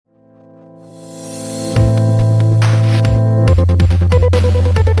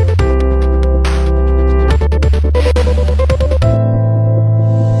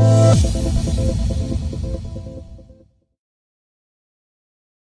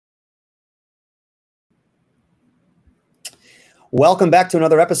Welcome back to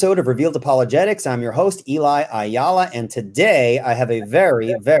another episode of Revealed Apologetics. I'm your host, Eli Ayala, and today I have a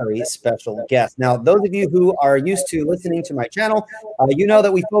very, very special guest. Now, those of you who are used to listening to my channel, you know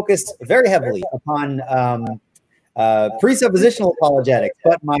that we focus very heavily upon presuppositional apologetics,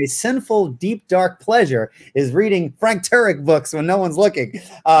 but my sinful, deep, dark pleasure is reading Frank Turek books when no one's looking.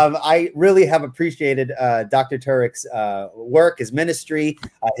 I really have appreciated Dr. Turek's work, his ministry,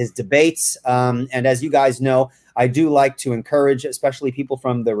 his debates, and as you guys know, I do like to encourage, especially people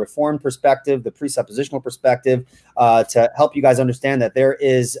from the Reformed perspective, the presuppositional perspective, to help you guys understand that there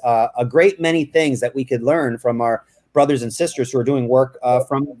is a great many things that we could learn from our brothers and sisters who are doing work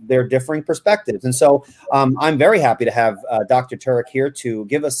from their differing perspectives. And so I'm very happy to have Dr. Turek here to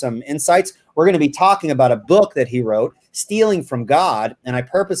give us some insights. We're going to be talking about a book that he wrote, Stealing from God, and I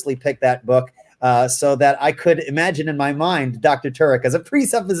purposely picked that book so that I could imagine in my mind Dr. Turek as a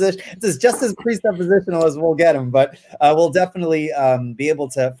presupposition. This is just as presuppositional as we'll get him, but we'll definitely be able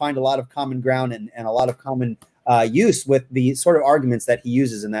to find a lot of common ground and a lot of common use with the sort of arguments that he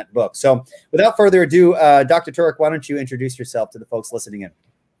uses in that book. So without further ado, Dr. Turek, why don't you introduce yourself to the folks listening in?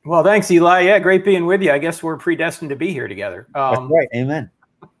 Well, thanks, Eli. Yeah, great being with you. I guess we're predestined to be here together. That's right. Amen.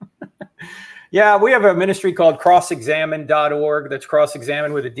 Yeah, we have a ministry called crossexamine.org. That's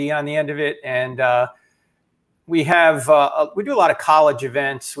cross-examine with a D on the end of it. And we do a lot of college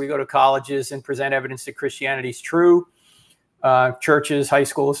events. We go to colleges and present evidence that Christianity is true, churches, high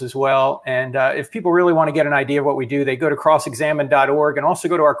schools as well. And if people really want to get an idea of what we do, they go to crossexamine.org and also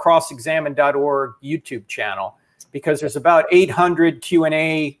go to our crossexamine.org YouTube channel, because there's about 800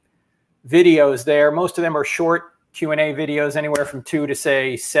 Q&A videos there. Most of them are short Q&A videos, anywhere from 2 to,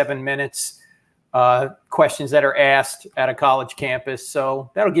 say, 7 minutes. Questions that are asked at a college campus. So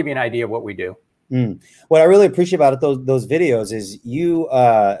that'll give you an idea of what we do. What I really appreciate about it, those videos, is you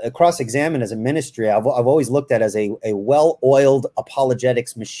cross-examine as a ministry. I've always looked at as a well-oiled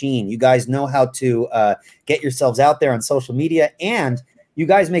apologetics machine. You guys know how to get yourselves out there on social media, and you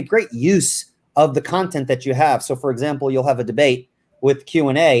guys make great use of the content that you have. So, for example, you'll have a debate with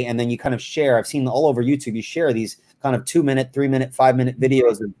Q&A, and then you kind of share. I've seen all over YouTube, you share these kind of 2-minute, 3-minute, 5-minute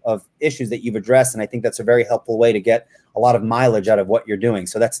videos of issues that you've addressed. And I think that's a very helpful way to get a lot of mileage out of what you're doing.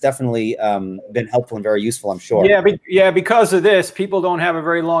 So that's definitely been helpful and very useful, I'm sure. Yeah, because of this, people don't have a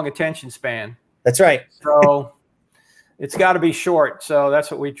very long attention span. That's right. So it's got to be short. So that's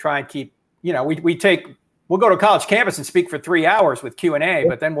what we try and keep. You know, we'll go to a college campus and speak for 3 hours with Q&A,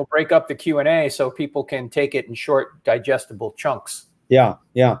 but then we'll break up the Q&A so people can take it in short, digestible chunks. Yeah.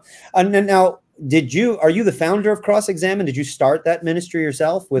 And then now, are you the founder of Cross-Examine? Did you start that ministry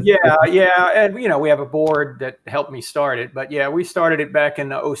yourself? Yeah. And, we have a board that helped me start it. But, yeah, we started it back in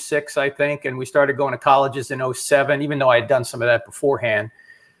 2006, I think. And we started going to colleges in 2007, even though I had done some of that beforehand.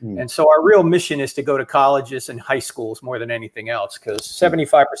 And so our real mission is to go to colleges and high schools more than anything else, because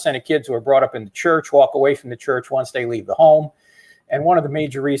 75% of kids who are brought up in the church walk away from the church once they leave the home. And one of the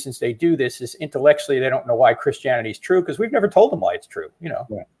major reasons they do this is intellectually they don't know why Christianity is true, because we've never told them why it's true.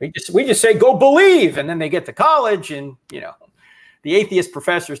 We just say, go believe. And then they get to college and, the atheist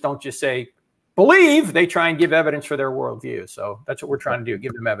professors don't just say, believe. They try and give evidence for their worldview. So that's what we're trying to do,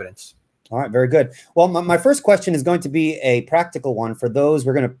 give them evidence. All right, very good. Well, my first question is going to be a practical one for those.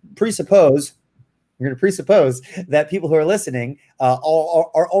 We're going to presuppose that people who are listening are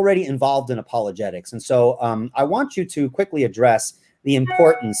already involved in apologetics. And so I want you to quickly address the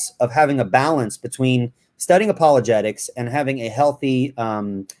importance of having a balance between studying apologetics and having a healthy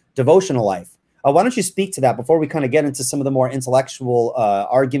devotional life. Why don't you speak to that before we kind of get into some of the more intellectual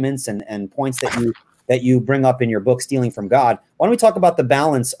arguments and points that you bring up in your book, Stealing from God? Why don't we talk about the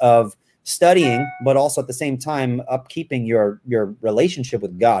balance of studying, but also at the same time upkeeping your relationship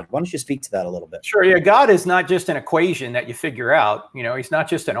with God? Why don't you speak to that a little bit? Sure. Yeah. God is not just an equation that you figure out. He's not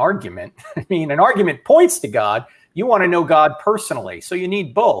just an argument. I mean, an argument points to God. You want to know God personally. So you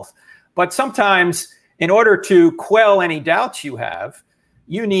need both. But sometimes in order to quell any doubts you have,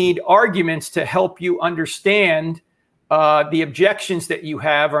 you need arguments to help you understand the objections that you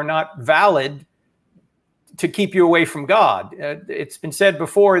have are not valid to keep you away from God. It's been said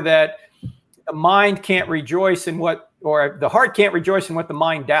before that the mind can't rejoice in the heart can't rejoice in what the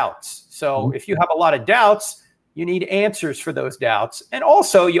mind doubts. So if you have a lot of doubts, you need answers for those doubts. And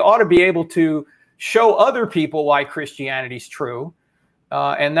also you ought to be able to show other people why Christianity is true.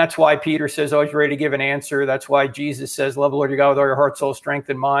 And that's why Peter says, always ready to give an answer. That's why Jesus says, love the Lord your God with all your heart, soul, strength,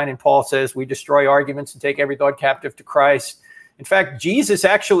 and mind. And Paul says, we destroy arguments and take every thought captive to Christ. In fact, Jesus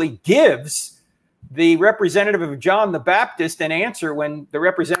actually gives the representative of John the Baptist an answer when the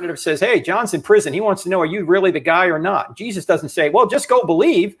representative says, hey, John's in prison. He wants to know, are you really the guy or not? Jesus doesn't say, well, just go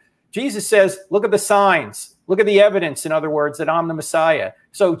believe. Jesus says, look at the signs. Look at the evidence, in other words, that I'm the Messiah.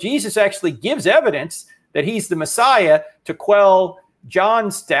 So Jesus actually gives evidence that he's the Messiah to quell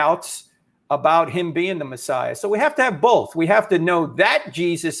John's doubts about him being the Messiah. So we have to have both. We have to know that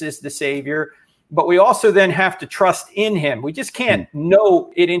Jesus is the Savior, but we also then have to trust in him. We just can't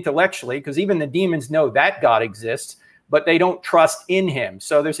know it intellectually, because even the demons know that God exists, but they don't trust in him.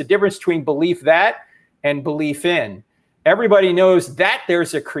 So there's a difference between belief that and belief in. Everybody knows that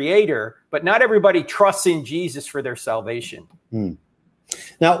there's a creator, but not everybody trusts in Jesus for their salvation.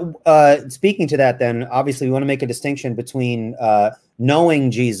 Now, speaking to that, then, obviously we want to make a distinction between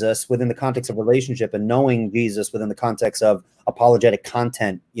knowing Jesus within the context of relationship and knowing Jesus within the context of apologetic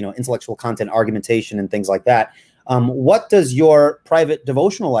content, intellectual content, argumentation, and things like that. What does your private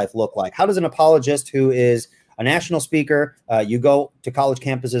devotional life look like? How does an apologist who is a national speaker, you go to college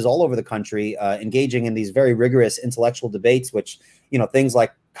campuses all over the country, engaging in these very rigorous intellectual debates, which, things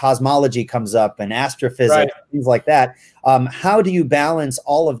like cosmology comes up and astrophysics, right, things like that. How do you balance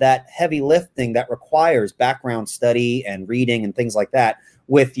all of that heavy lifting that requires background study and reading and things like that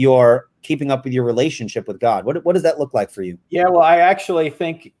with your keeping up with your relationship with God? What does that look like for you? Yeah, well, I actually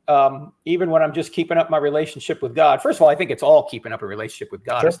think even when I'm just keeping up my relationship with God, first of all, I think it's all keeping up a relationship with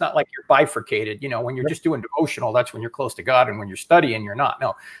God. Sure. It's not like you're bifurcated. When you're just doing devotional, that's when you're close to God, and when you're studying, you're not.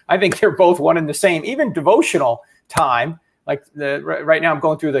 No, I think they're both one and the same. Even devotional time, like right now I'm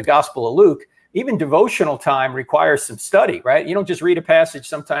going through the Gospel of Luke, even devotional time requires some study, right? You don't just read a passage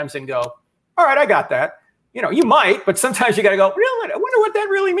sometimes and go, all right, I got that. You might, but sometimes you got to go, really? I wonder what that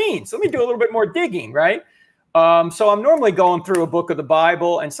really means. Let me do a little bit more digging, right? So I'm normally going through a book of the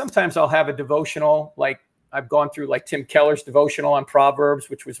Bible, and sometimes I'll have a devotional, like I've gone through like Tim Keller's devotional on Proverbs,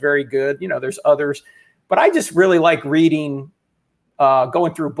 which was very good. There's others, but I just really like reading,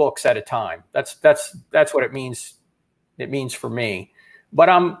 going through books at a time. That's what it means. It means for me, but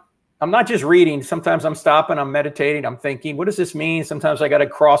I'm not just reading. Sometimes I'm stopping, I'm meditating, I'm thinking, what does this mean? Sometimes I got to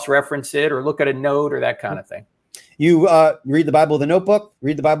cross-reference it or look at a note or that kind of thing. You read the Bible with a notebook,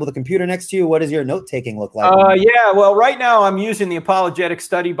 read the Bible with a computer next to you. What does your note-taking look like? Yeah, well, right now I'm using the Apologetic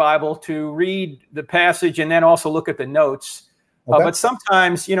Study Bible to read the passage and then also look at the notes. Okay. But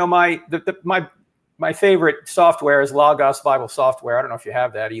sometimes, my favorite software is Logos Bible Software. I don't know if you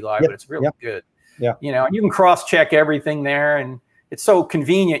have that, Eli, but it's really good. Yeah. You can cross-check everything there, and it's so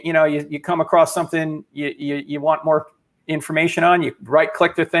convenient. You come across something you want more information on, you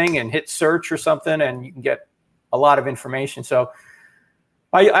right-click the thing and hit search or something, and you can get a lot of information. So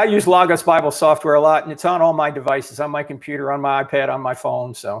I use Logos Bible Software a lot, and it's on all my devices, on my computer, on my iPad, on my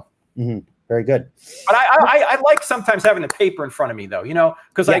phone. So very good. But I like sometimes having the paper in front of me, though,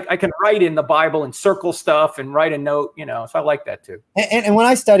 because I can write in the Bible and circle stuff and write a note, so I like that too. And when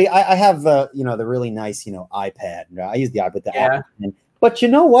I study, I have the really nice, iPad. I use the iPad, the app. But you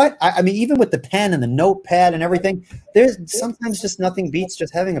know what? I mean, even with the pen and the notepad and everything, there's sometimes just nothing beats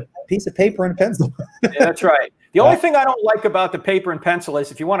just having a piece of paper and a pencil. Yeah, that's right. The only thing I don't like about the paper and pencil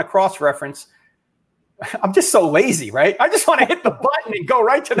is if you want to cross-reference, I'm just so lazy, right? I just want to hit the button and go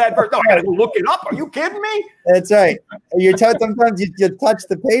right to that verse. No, I got to go look it up. Are you kidding me? That's right. Sometimes you touch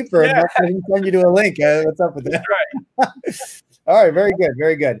the paper and that's send you to a link. What's up with that? That's right. All right, very good,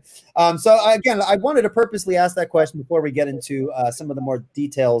 very good. So again, I wanted to purposely ask that question before we get into some of the more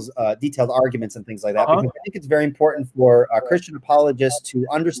detailed arguments and things like that, because I think it's very important for Christian apologists to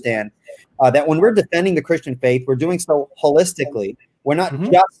understand that when we're defending the Christian faith, we're doing so holistically. We're not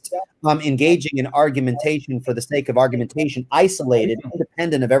just engaging in argumentation for the sake of argumentation, isolated,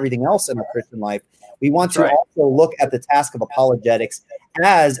 independent of everything else in our Christian life. We want to also look at the task of apologetics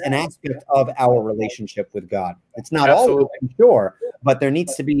as an aspect of our relationship with God. It's not always, I'm sure, but there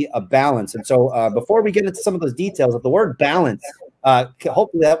needs to be a balance. And so before we get into some of those details of the word balance,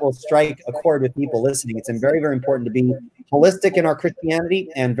 hopefully that will strike a chord with people listening. It's very, very important to be holistic in our Christianity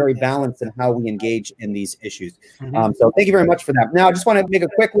and very balanced in how we engage in these issues. So thank you very much for that. Now, I just want to make a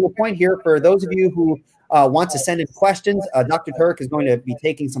quick little point here for those of you who want to send in questions. Dr. Turek is going to be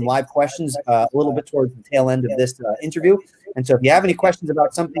taking some live questions a little bit towards the tail end of this interview. And so if you have any questions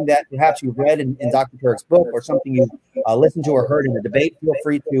about something that perhaps you've read in Dr. Turek's book or something you listened to or heard in the debate, feel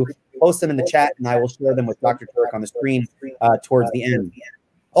free to post them in the chat and I will share them with Dr. Turek on the screen towards the end.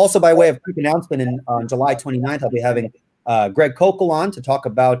 Also, by way of quick announcement, on July 29th, I'll be having Greg Koukl on to talk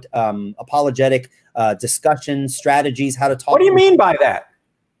about apologetic discussion strategied how to talk. What do you mean by that?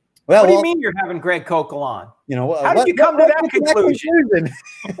 Well, what do you mean you're having Greg Koukl on? How did you come to that conclusion?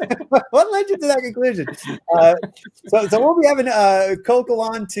 What led you to that conclusion? So we'll be having Koukl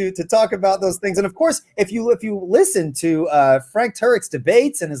on to talk about those things. And of course, if you listen to Frank Turek's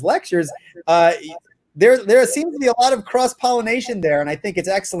debates and his lectures, there seems to be a lot of cross-pollination there, and I think it's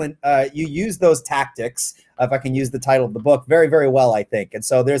excellent. You use those tactics, if I can use the title of the book, very, very well, I think. And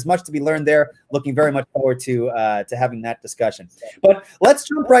so there's much to be learned there. Looking very much forward to having that discussion. But let's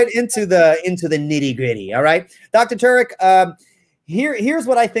jump right into the nitty-gritty. All right, Dr. Turek. Here's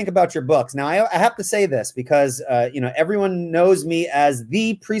what I think about your books. Now, I have to say this because, everyone knows me as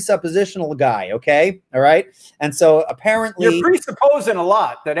the presuppositional guy, okay? All right? And so apparently... You're presupposing a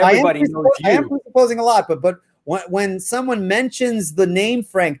lot that everybody knows you. I am presupposing a lot, but when someone mentions the name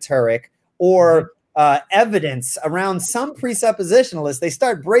Frank Turek or evidence around some presuppositionalists, they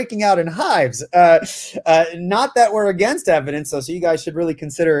start breaking out in hives. Not that we're against evidence, so you guys should really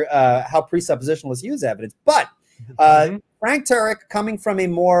consider how presuppositionalists use evidence, but... Frank Turek, coming from a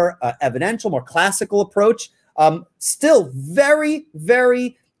more evidential, more classical approach, still very,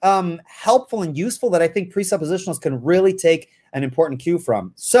 very helpful and useful that I think presuppositionalists can really take an important cue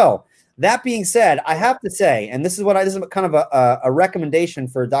from. So that being said, I have to say, and this is kind of a recommendation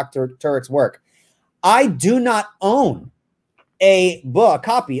for Dr. Turek's work. I do not own a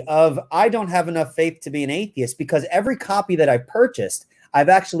copy of I Don't Have Enough Faith to Be an Atheist, because every copy that I've purchased, I've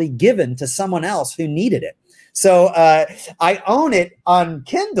actually given to someone else who needed it. So I own it on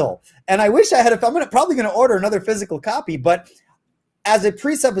Kindle, and I wish I had. I'm probably going to order another physical copy. But as a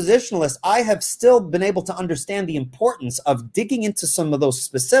presuppositionalist, I have still been able to understand the importance of digging into some of those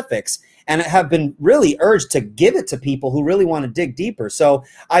specifics, and have been really urged to give it to people who really want to dig deeper. So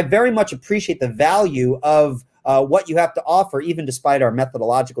I very much appreciate the value of what you have to offer, even despite our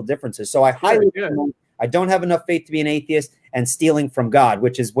methodological differences. So I highly recommend I Don't Have Enough Faith to Be an Atheist and Stealing from God,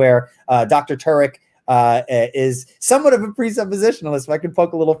 which is where Dr. Turek is somewhat of a presuppositionalist, if I can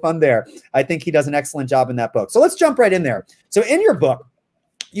poke a little fun there. I think he does an excellent job in that book. So let's jump right in there. So in your book,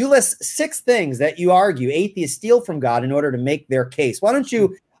 you list 6 things that you argue atheists steal from God in order to make their case. Why don't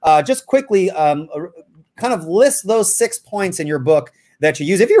you just quickly kind of list those 6 points in your book that you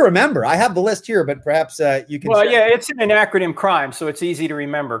use? If you remember, I have the list here, but perhaps you can. Well, yeah, it's in an acronym CRIMES, so it's easy to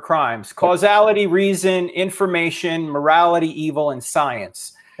remember. CRIMES: causality, reason, information, morality, evil, and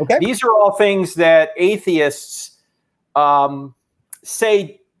science. Okay. These are all things that atheists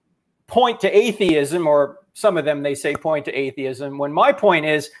say point to atheism, or some of them they say point to atheism, when my point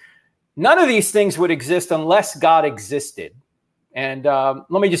is none of these things would exist unless God existed. And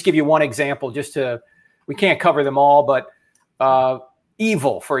let me just give you one example, we can't cover them all, but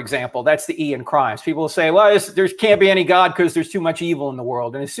evil, for example, that's the E in crimes. People will say, well, there can't be any God because there's too much evil in the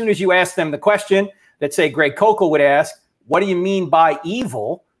world. And as soon as you ask them the question that, say, Greg Koukl would ask, what do you mean by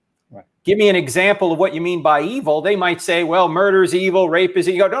evil? Give me an example of what you mean by evil. They might say, well, murder is evil, rape is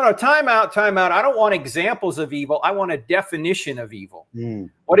evil. You go, no, time out. I don't want examples of evil. I want a definition of evil.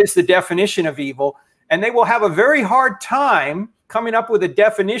 What is the definition of evil? And they will have a very hard time coming up with a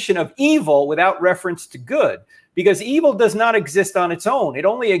definition of evil without reference to good, because evil does not exist on its own. It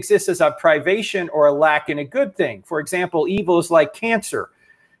only exists as a privation or a lack in a good thing. For example, evil is like cancer.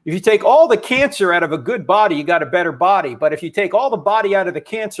 If you take all the cancer out of a good body, you got a better body. But if you take all the body out of the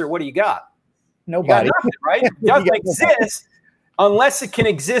cancer, what do you got? No body. You got nothing, right? It doesn't exist unless it can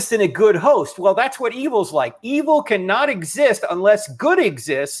exist in a good host. Well, that's what evil's like. Evil cannot exist unless good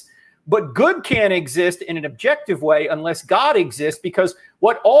exists, but good can't exist in an objective way unless God exists, because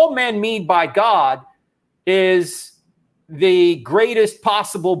what all men mean by God is the greatest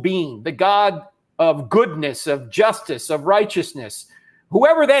possible being, the God of goodness, of justice, of righteousness.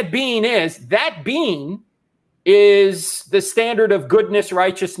 Whoever that being is the standard of goodness,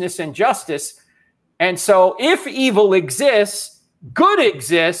 righteousness, and justice. And so if evil exists, good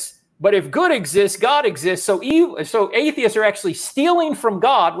exists. But if good exists, God exists. So atheists are actually stealing from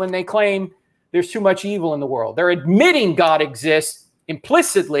God when they claim there's too much evil in the world. They're admitting God exists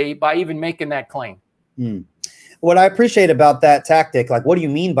implicitly by even making that claim. What I appreciate about that tactic, like, what do you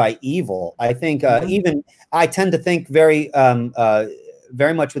mean by evil? I think even I tend to think very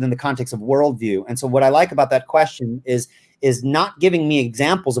much within the context of worldview. And so what I like about that question is not giving me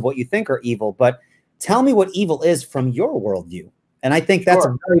examples of what you think are evil, but tell me what evil is from your worldview. And I think that's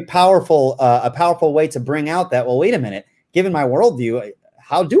a very powerful way to bring out that, well, wait a minute, given my worldview,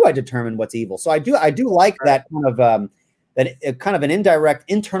 how do I determine what's evil? So I do like that kind of an indirect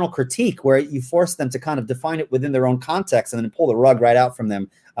internal critique where you force them to kind of define it within their own context and then pull the rug right out from them.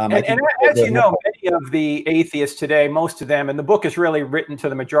 And as you know, many of the atheists today, most of them, and the book is really written to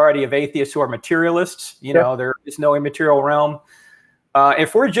the majority of atheists who are materialists. You know, there is no immaterial realm.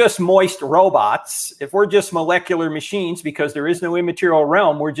 If we're just moist robots, if we're just molecular machines, because there is no immaterial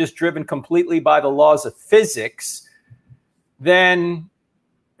realm, we're just driven completely by the laws of physics, then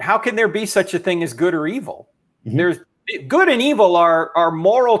how can there be such a thing as good or evil? Good and evil are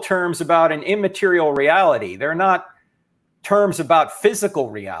moral terms about an immaterial reality. They're not terms about physical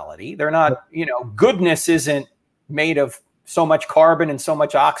reality. They're not, goodness isn't made of so much carbon and so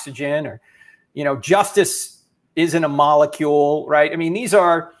much oxygen, or, justice isn't a molecule, right? I mean, these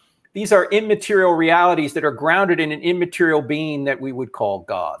are immaterial realities that are grounded in an immaterial being that we would call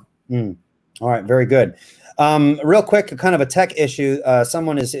God. All right, very good. Real quick, kind of a tech issue.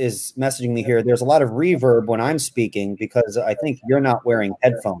 Someone is messaging me here. There's a lot of reverb when I'm speaking because I think you're not wearing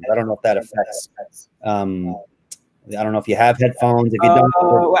headphones. I don't know if that affects. I don't know if you have headphones. If you don't,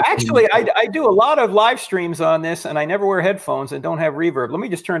 well, actually, I do a lot of live streams on this, and I never wear headphones and don't have reverb. Let me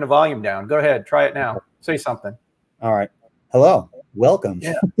just turn the volume down. Go ahead, try it now. Say something. All right. Hello. Welcome.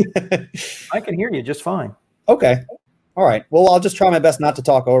 Yeah. I can hear you just fine. Okay. All right. Well, I'll just try my best not to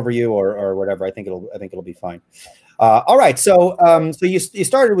talk over you or whatever. I think it'll be fine. All right. So you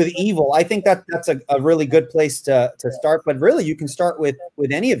started with evil. I think that's a really good place to start. But really, you can start with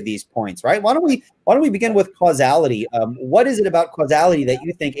any of these points, right? Why don't we begin with causality? What is it about causality that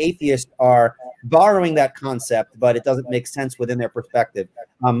you think atheists are borrowing that concept, but it doesn't make sense within their perspective?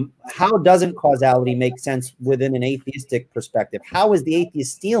 How doesn't causality make sense within an atheistic perspective? How is the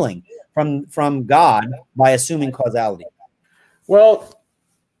atheist stealing from God by assuming causality? Well,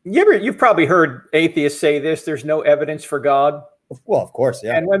 you've probably heard atheists say this: there's no evidence for God. Well, of course,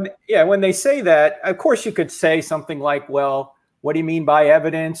 yeah. And when they say that, of course, you could say something like, "Well, what do you mean by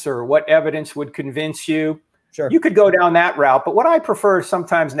evidence?" or "What evidence would convince you?" Sure. You could go down that route. But what I prefer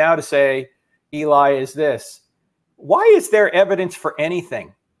sometimes now to say, Eli, is this: why is there evidence for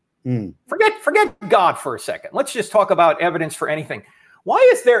anything? Forget God for a second. Let's just talk about evidence for anything. Why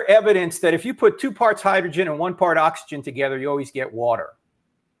is there evidence that if you put 2 parts hydrogen and 1 part oxygen together, you always get water?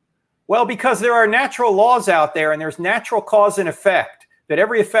 Well, because there are natural laws out there, and there's natural cause and effect, that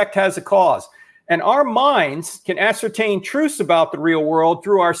every effect has a cause. And our minds can ascertain truths about the real world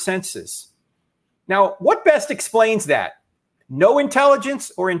through our senses. Now, what best explains that? No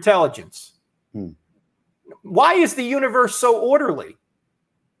intelligence or intelligence? Why is the universe so orderly?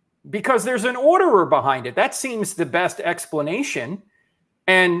 Because there's an orderer behind it. That seems the best explanation.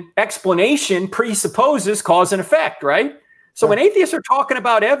 And explanation presupposes cause and effect, right? So when atheists are talking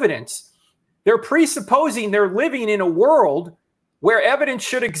about evidence, they're presupposing they're living in a world where evidence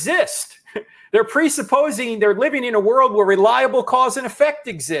should exist. They're presupposing they're living in a world where reliable cause and effect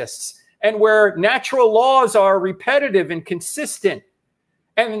exists, and where natural laws are repetitive and consistent.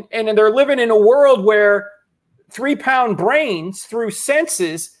 And they're living in a world where 3-pound brains through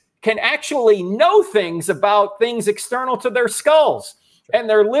senses can actually know things about things external to their skulls. And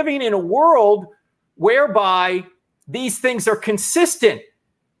they're living in a world whereby these things are consistent.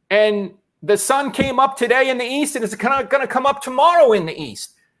 And the sun came up today in the east, and it's going to come up tomorrow in the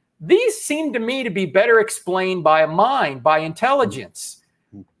east. These seem to me to be better explained by a mind, by intelligence.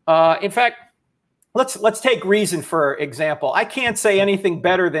 In fact, let's take reason for example. I can't say anything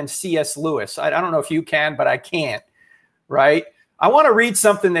better than C.S. Lewis. I don't know if you can, but I can't, right? I want to read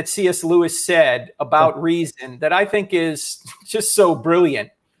something that C.S. Lewis said about reason that I think is just so brilliant.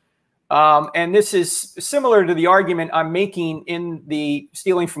 And this is similar to the argument I'm making in the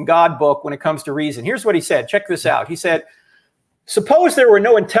Stealing from God book when it comes to reason. Here's what he said. Check this out. He said, suppose there were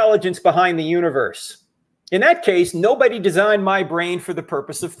no intelligence behind the universe. In that case, nobody designed my brain for the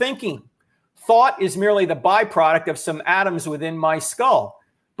purpose of thinking. Thought is merely the byproduct of some atoms within my skull.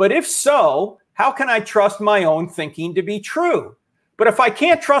 But if so, how can I trust my own thinking to be true? But if I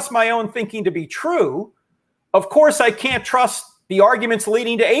can't trust my own thinking to be true, of course I can't trust the arguments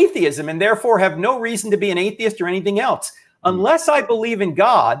leading to atheism, and therefore have no reason to be an atheist or anything else. Unless I believe in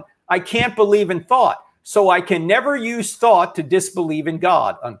God, I can't believe in thought. So I can never use thought to disbelieve in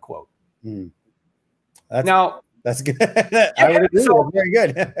God, unquote. That's good. I would agree. So very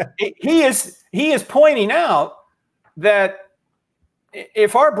good. he is pointing out that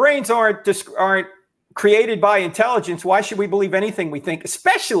if our brains aren't created by intelligence, why should we believe anything we think,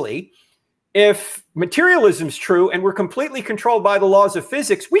 especially if materialism is true and we're completely controlled by the laws of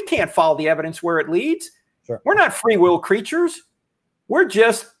physics? We can't follow the evidence where it leads. Sure. We're not free will creatures. We're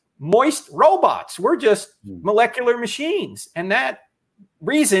just moist robots. We're just molecular machines. And that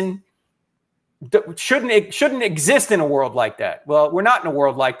reason shouldn't exist in a world like that. Well, we're not in a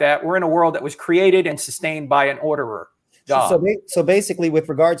world like that. We're in a world that was created and sustained by an orderer. So basically, with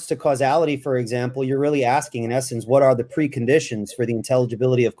regards to causality, for example, you're really asking, in essence, what are the preconditions for the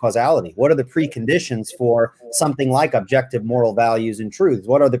intelligibility of causality? What are the preconditions for something like objective moral values and truths?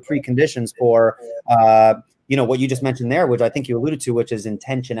 What are the preconditions for, what you just mentioned there, which I think you alluded to, which is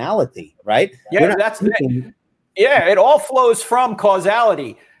intentionality, right? Yeah, it all flows from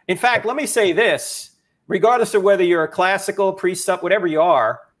causality. In fact, let me say this. regardless of whether you're a classical, presup, whatever you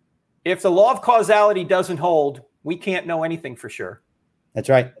are, if the law of causality doesn't hold, we can't know anything for sure. That's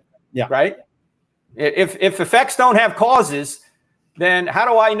right. Yeah. Right? If effects don't have causes, then how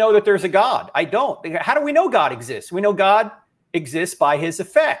do I know that there's a God? I don't. How do we know God exists? We know God exists by his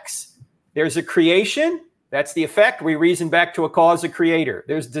effects. There's a creation. That's the effect. We reason back to a cause, a creator.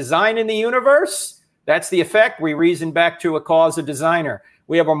 There's design in the universe. That's the effect. We reason back to a cause, a designer.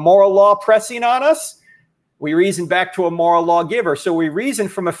 We have a moral law pressing on us. We reason back to a moral lawgiver. So we reason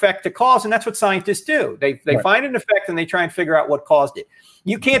from effect to cause, and that's what scientists do. They Right. find an effect and they try and figure out what caused it.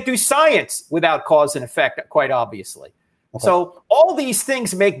 You can't do science without cause and effect, quite obviously. Okay. So all these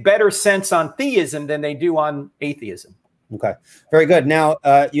things make better sense on theism than they do on atheism. Okay, very good. Now,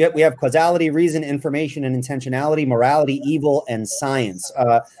 we have causality, reason, information, and intentionality, morality, evil, and science.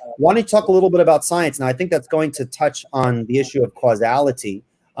 Want to talk a little bit about science? Now, I think that's going to touch on the issue of causality.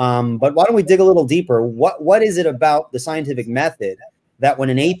 But why don't we dig a little deeper? What is it about the scientific method that when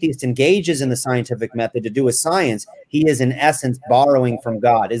an atheist engages in the scientific method to do with science, he is in essence borrowing from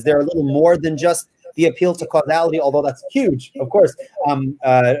God? Is there a little more than just the appeal to causality, although that's huge, of course?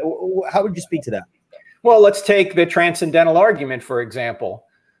 How would you speak to that? Well, let's take the transcendental argument, for example,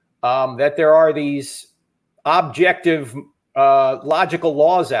 that there are these objective logical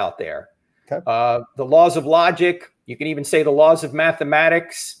laws out there. Okay. The laws of logic, you can even say the laws of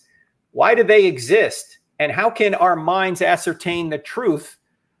mathematics. Why do they exist? And how can our minds ascertain the truth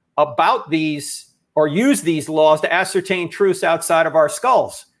about these, or use these laws to ascertain truths outside of our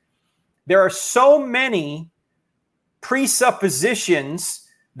skulls? There are so many presuppositions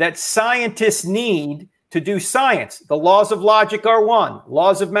that scientists need to do science. The laws of logic are one.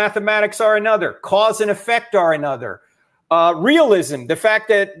 Laws of mathematics are another. Cause and effect are another. Realism, the fact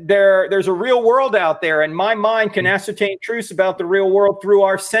that there's a real world out there and my mind can ascertain truths about the real world through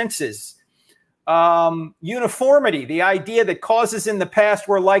our senses. Uniformity, the idea that causes in the past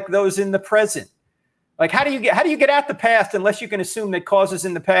were like those in the present. Like, how do you get at the past unless you can assume that causes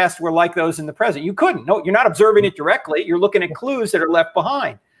in the past were like those in the present? You couldn't. No, you're not observing it directly. You're looking at clues that are left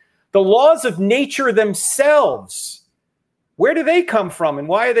behind. The laws of nature themselves, where do they come from and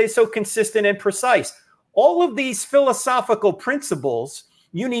why are they so consistent and precise? All of these philosophical principles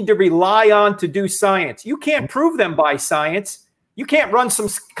you need to rely on to do science. You can't prove them by science. You can't run some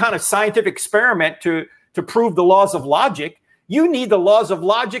kind of scientific experiment to prove the laws of logic. You need the laws of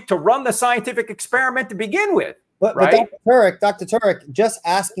logic to run the scientific experiment to begin with. But right? Dr. Turek, just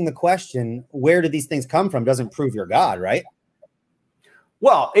asking the question, where do these things come from, doesn't prove you're God, right?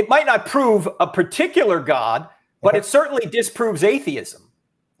 Well, it might not prove a particular God, but it certainly disproves atheism.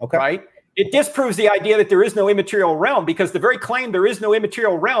 Okay. Right? It disproves the idea that there is no immaterial realm, because the very claim there is no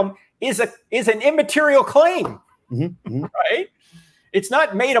immaterial realm is an immaterial claim. Mm-hmm. Right? It's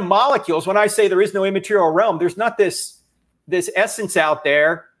not made of molecules. When I say there is no immaterial realm, there's not this essence out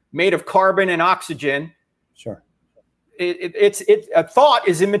there made of carbon and oxygen. Sure. A thought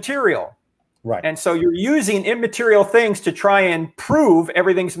is immaterial. Right. And so you're using immaterial things to try and prove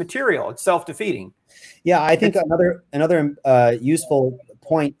everything's material. It's self-defeating. Yeah, I think another useful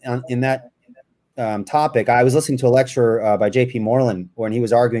point in that topic, I was listening to a lecture by J.P. Moreland when he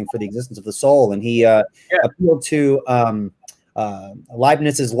was arguing for the existence of the soul, and he appealed to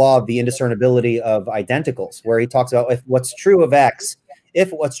Leibniz's law of the indiscernibility of identicals, where he talks about if what's true of X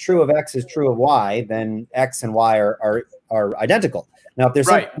is true of Y, then X and Y are identical. Now, if there's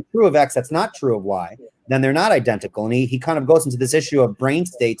something true of X that's not true of Y, then they're not identical. And he kind of goes into this issue of brain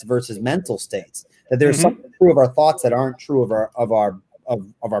states versus mental states, that there's something true of our thoughts that aren't true of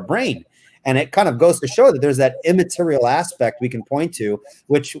our brain. And it kind of goes to show that there's that immaterial aspect we can point to,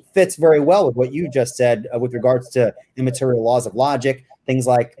 which fits very well with what you just said with regards to immaterial laws of logic, things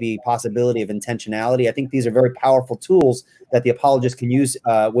like the possibility of intentionality. I think these are very powerful tools that the apologist can use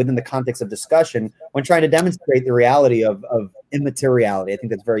within the context of discussion when trying to demonstrate the reality of immateriality. I think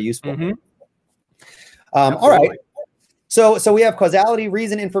that's very useful. All right. So we have causality,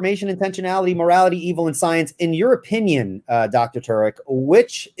 reason, information, intentionality, morality, evil, and science. In your opinion, Dr. Turek,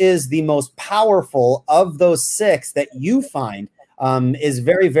 which is the most powerful of those six that you find is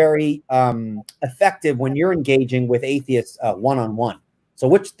very, very effective when you're engaging with atheists one-on-one? So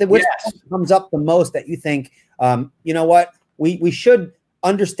which comes up the most that you think, you know what, we should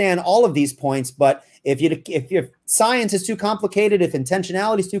understand all of these points, but if science is too complicated, if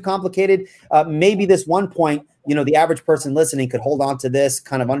intentionality is too complicated, maybe this one point, you know, the average person listening could hold on to this,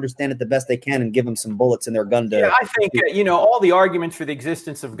 kind of understand it the best they can, and give them some bullets in their gun to. Yeah, I think you know, all the arguments for the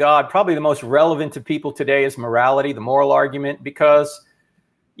existence of God, probably the most relevant to people today is morality, the moral argument, because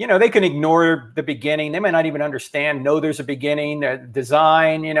you know, they can ignore the beginning. They may not even know there's a beginning,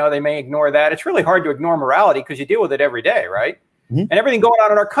 design, you know, they may ignore that. It's really hard to ignore morality because you deal with it every day, right? Mm-hmm. And everything going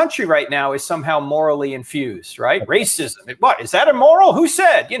on in our country right now is somehow morally infused, right? Racism. What, is that immoral? Who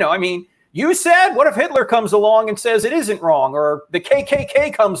said? You know, I mean, you said, what if Hitler comes along and says it isn't wrong? Or the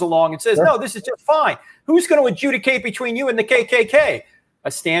KKK comes along and says, no, this is just fine. Who's going to adjudicate between you and the KKK?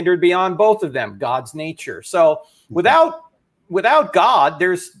 A standard beyond both of them, God's nature. So without God,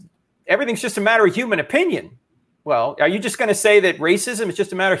 everything's just a matter of human opinion. Well, are you just going to say that racism is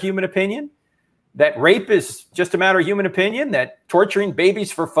just a matter of human opinion? That rape is just a matter of human opinion? That torturing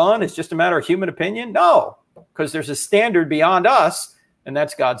babies for fun is just a matter of human opinion? No, because there's a standard beyond us, and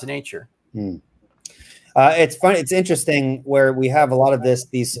that's God's nature. It's fun. It's interesting where we have a lot of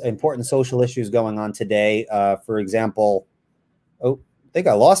these important social issues going on today. For example, I think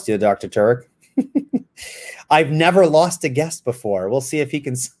I lost you, Dr. Turek. I've never lost a guest before. We'll see if he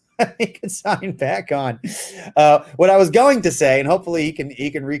can sign back on. What I was going to say, and hopefully he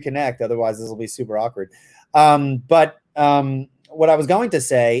can reconnect. Otherwise, this will be super awkward. But what I was going to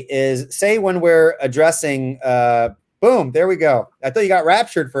say is, say when we're addressing. Boom, there we go. I thought you got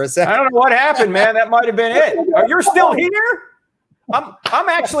raptured for a second. I don't know what happened, man. That might have been it. You're still here? I'm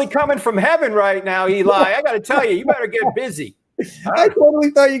actually coming from heaven right now, Eli. I got to tell you, you better get busy. I totally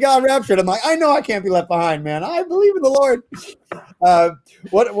thought you got raptured. I'm like, I know I can't be left behind, man. I believe in the Lord.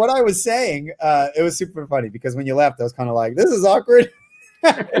 What I was saying, it was super funny because when you left, I was kind of like, this is awkward.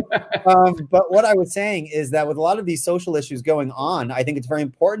 But what I was saying is that with a lot of these social issues going on, I think it's very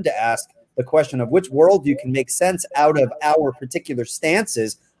important to ask the question of which worldview can make sense out of our particular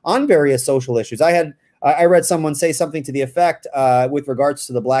stances on various social issues. I read someone say something to the effect with regards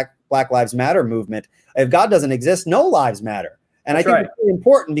to the Black Lives Matter movement. If God doesn't exist, no lives matter. And I think it's really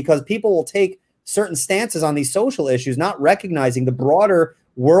important because people will take certain stances on these social issues, not recognizing the broader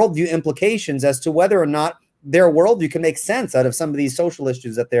worldview implications as to whether or not their worldview can make sense out of some of these social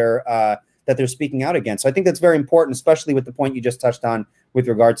issues that they're speaking out against. So I think that's very important, especially with the point you just touched on with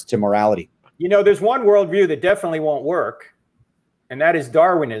regards to morality. You know, there's one worldview that definitely won't work, and that is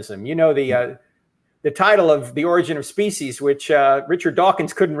Darwinism. You know, the title of The Origin of Species, which Richard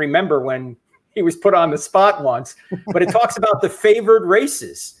Dawkins couldn't remember when he was put on the spot once, but it talks about the favored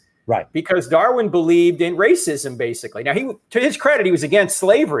races. Right. Because Darwin believed in racism, basically. Now, to his credit, he was against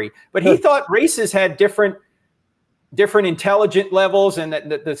slavery, but he thought races had different intelligent levels, and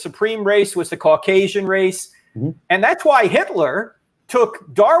that the supreme race was the Caucasian race. Mm-hmm. And that's why Hitler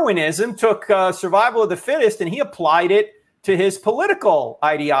took Darwinism, took survival of the fittest, and he applied it to his political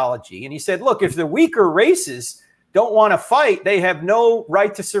ideology. And he said, look, if the weaker races don't want to fight, they have no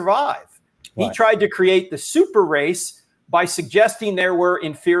right to survive. Right. He tried to create the super race by suggesting there were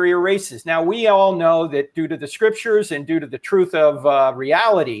inferior races. Now, we all know that due to the scriptures and due to the truth of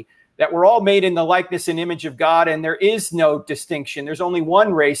reality, that we're all made in the likeness and image of God, and there is no distinction. There's only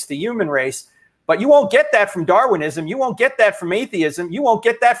one race, the human race. But you won't get that from Darwinism. You won't get that from atheism. You won't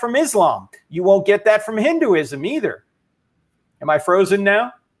get that from Islam. You won't get that from Hinduism either. Am I frozen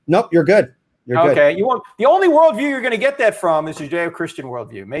now? Nope, you're good. You're okay. Good. The only worldview you're going to get that from is the Judeo-Christian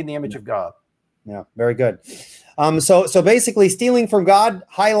worldview, made in the image of God. Yeah, very good. So basically, stealing from God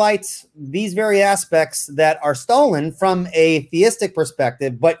highlights these very aspects that are stolen from a theistic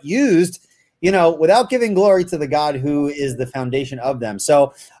perspective, but used, you know, without giving glory to the God who is the foundation of them.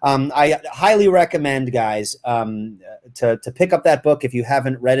 So I highly recommend, guys, to pick up that book if you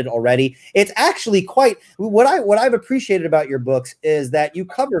haven't read it already. It's actually quite what I've appreciated about your books is that you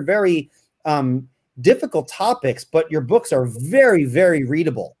cover very difficult topics, but your books are very, very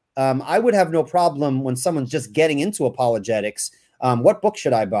readable. I would have no problem when someone's just getting into apologetics. What book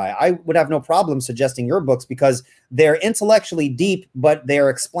should I buy? I would have no problem suggesting your books because they're intellectually deep, but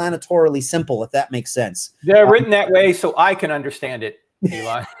they're explanatorily simple, if that makes sense. They're written that way so I can understand it,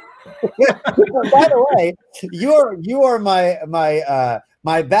 Eli. By the way, you are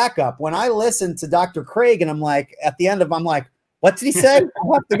my backup. When I listen to Dr. Craig and I'm like, at the end of, I'm like, what did he say?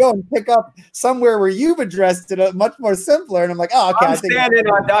 I have to go and pick up somewhere where you've addressed it much more simpler. And I'm like, oh, okay. I'm standing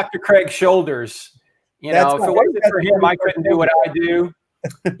on Dr. Craig's shoulders. You know, if it wasn't for him, I couldn't do what I do.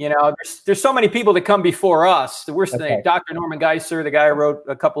 You know, there's so many people that come before us. The worst thing, Dr. Norman Geisler, the guy I wrote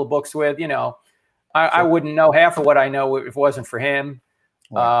a couple of books with, you know, I wouldn't know half of what I know if it wasn't for him.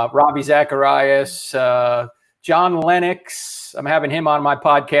 Ravi Zacharias, John Lennox. I'm having him on my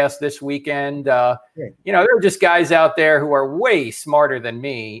podcast this weekend. You know, there are just guys out there who are way smarter than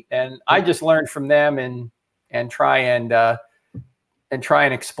me, and I just learned from them and try and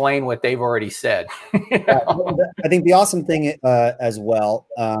explain what they've already said. You know? I think the awesome thing as well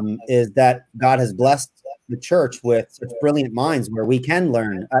is that God has blessed the church with such brilliant minds where we can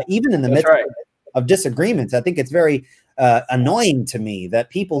learn, even in the midst of disagreements. I think it's very annoying to me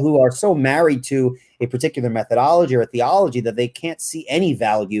that people who are so married to a particular methodology or a theology that they can't see any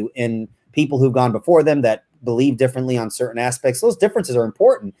value in people who've gone before them that believe differently on certain aspects. Those differences are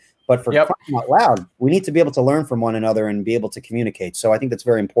important, but for crying out loud, we need to be able to learn from one another and be able to communicate. So I think that's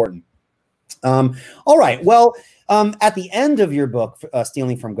very important. All right. Well, at the end of your book,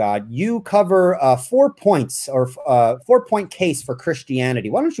 Stealing from God, you cover 4 points or 4-point case for Christianity.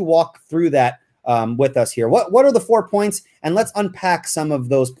 Why don't you walk through that with us here? What are the 4 points? And let's unpack some of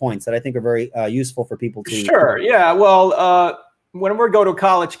those points that I think are very useful for people to. Sure. Yeah. Well, when we go to a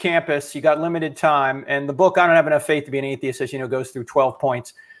college campus, you got limited time. And the book, I Don't Have Enough Faith to Be an Atheist, as you know, goes through 12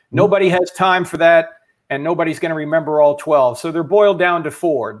 points. Nobody has time for that. And nobody's going to remember all 12. So they're boiled down to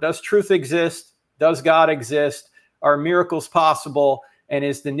 4. Does truth exist? Does God exist? Are miracles possible? And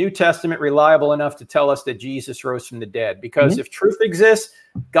is the New Testament reliable enough to tell us that Jesus rose from the dead? Because if truth exists,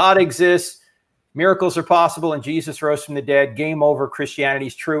 God exists, miracles are possible, and Jesus rose from the dead, game over,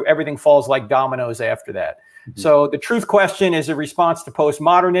 Christianity's true. Everything falls like dominoes after that. So the truth question is a response to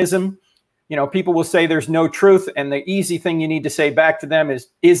postmodernism. You know, people will say there's no truth, and the easy thing you need to say back to them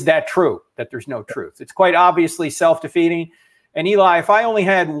is that true, that there's no truth? It's quite obviously self-defeating. And Eli, if I only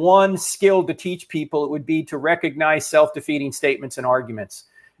had one skill to teach people, it would be to recognize self-defeating statements and arguments.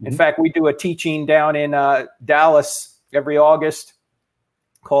 In fact, we do a teaching down in Dallas every August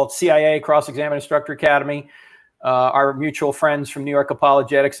called CIA, Cross-Examine Instructor Academy. Our mutual friends from New York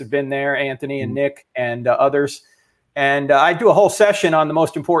Apologetics have been there, Anthony and Nick and others. And I do a whole session on the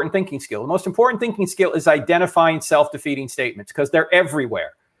most important thinking skill. The most important thinking skill is identifying self-defeating statements because they're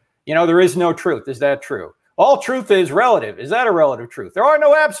everywhere. You know, there is no truth. Is that true? All truth is relative. Is that a relative truth? There are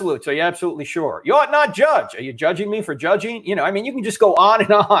no absolutes. Are you absolutely sure? You ought not judge. Are you judging me for judging? You know, I mean, you can just go on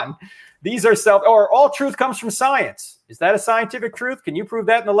and on. These are or all truth comes from science. Is that a scientific truth? Can you prove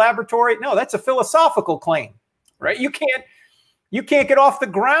that in the laboratory? No, that's a philosophical claim, right? You can't get off the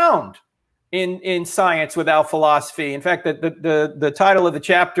ground in science without philosophy. In fact, the title of the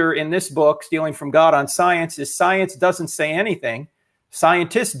chapter in this book, Stealing from God, on science is Science Doesn't Say Anything,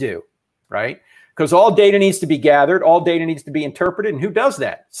 Scientists Do, right? Because all data needs to be gathered, all data needs to be interpreted, and who does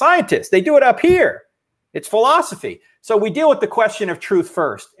that? Scientists. They do it up here. It's philosophy. So we deal with the question of truth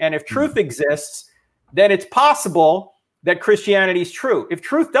first. And if truth exists, then it's possible that Christianity is true. If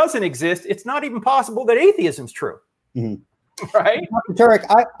truth doesn't exist, it's not even possible that atheism is true. Right? Dr.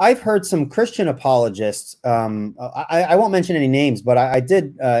 Turek, I've heard some Christian apologists. I won't mention any names, but I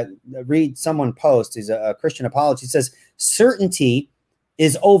did read someone post. He's a Christian apologist. He says certainty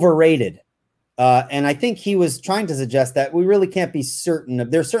is overrated. And I think he was trying to suggest that we really can't be certain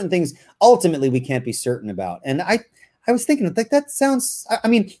of. There are certain things ultimately we can't be certain about. And I was thinking, like, that sounds. I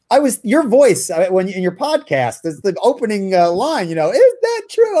mean, your voice when in your podcast is the opening line. You know, is that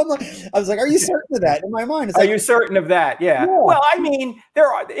true? I was like, are you certain of that? In my mind, it's are you certain of that? Yeah. Well, I mean,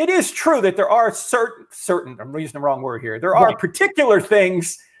 it is true that there are certain. I'm using the wrong word here. There are particular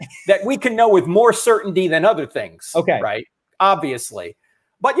things that we can know with more certainty than other things. Okay. Right. Obviously.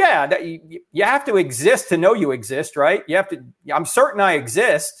 But yeah, you have to exist to know you exist, right? You have to. I'm certain I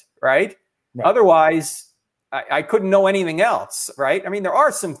exist, right? Otherwise, I couldn't know anything else, right? I mean, there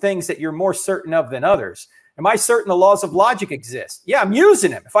are some things that you're more certain of than others. Am I certain the laws of logic exist? Yeah, I'm using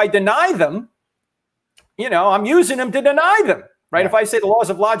them. If I deny them, you know, I'm using them to deny them, right? If I say the laws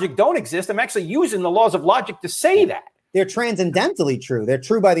of logic don't exist, I'm actually using the laws of logic to say that. They're transcendentally true. They're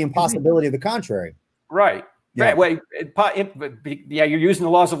true by the impossibility of the contrary. Right. Yeah. Right. Yeah, you're using the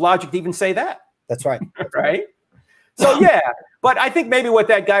laws of logic to even say that. That's right. Right. So, yeah, but I think maybe what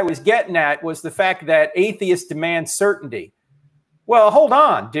that guy was getting at was the fact that atheists demand certainty. Well, hold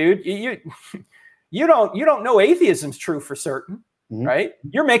on, dude. You don't know atheism's true for certain, right?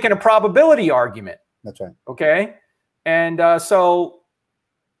 You're making a probability argument. That's right. Okay. And so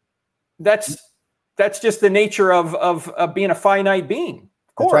that's just the nature of being a finite being.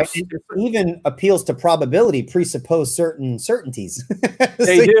 Of course. Right. Even appeals to probability presuppose certain certainties.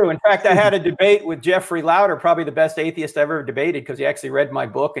 They do. In fact, I had a debate with Jeffrey Lauder, probably the best atheist I ever debated, because he actually read my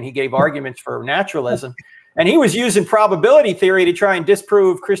book and he gave arguments for naturalism. And he was using probability theory to try and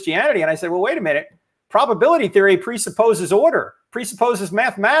disprove Christianity. And I said, well, wait a minute. Probability theory presupposes order, presupposes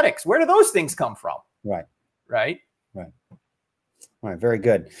mathematics. Where do those things come from? Right. Right. Right. All right, very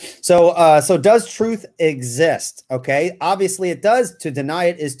good. So, so does truth exist? Okay, obviously it does. To deny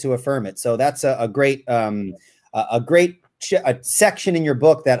it is to affirm it. So that's a great section in your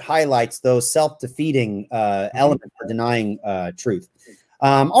book that highlights those self-defeating elements of denying truth.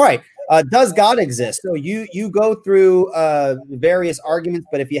 All right, does God exist? So you go through various arguments,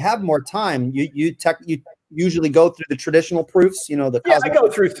 but if you have more time, you usually go through the traditional proofs? You know, the I go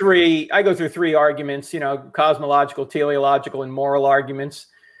through three. I go through three arguments. You know, cosmological, teleological, and moral arguments.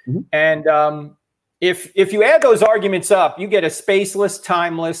 Mm-hmm. And if you add those arguments up, you get a spaceless,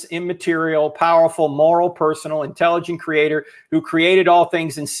 timeless, immaterial, powerful, moral, personal, intelligent creator who created all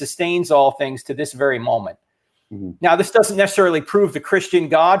things and sustains all things to this very moment. Mm-hmm. Now, this doesn't necessarily prove the Christian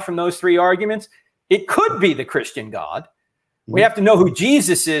God from those three arguments. It could be the Christian God. Mm-hmm. We have to know who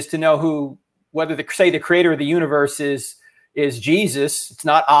Jesus is to know whether the creator of the universe is Jesus. It's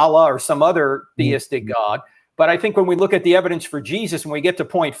not Allah or some other theistic God. But I think when we look at the evidence for Jesus, when we get to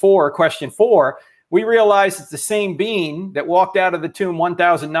point 4, question 4, we realize it's the same being that walked out of the tomb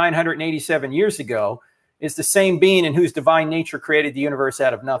 1,987 years ago is the same being in whose divine nature created the universe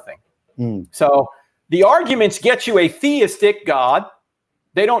out of nothing. So the arguments get you a theistic God.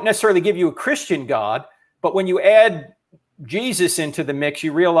 They don't necessarily give you a Christian God. But when you add Jesus into the mix,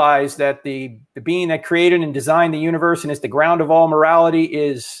 you realize that the being that created and designed the universe and is the ground of all morality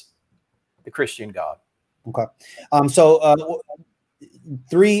is the Christian God. Okay.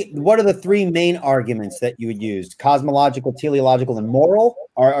 What are the three main arguments that you would use? Cosmological, teleological, and moral?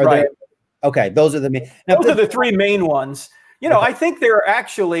 Are right. Okay, those are the main. Now, those are the three main ones. You know, I think there are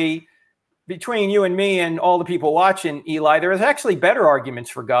actually, between you and me and all the people watching, Eli, there is actually better arguments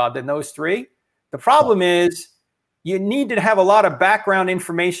for God than those three. The problem is you need to have a lot of background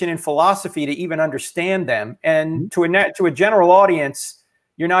information in philosophy to even understand them. And to a general audience,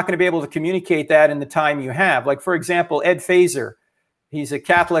 you're not going to be able to communicate that in the time you have. Like, for example, Ed Feser, he's a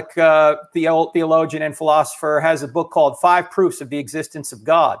Catholic theologian and philosopher, has a book called 5 Proofs of the Existence of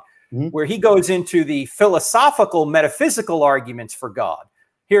God, where he goes into the philosophical, metaphysical arguments for God.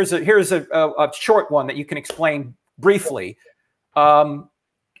 Here's a short one that you can explain briefly.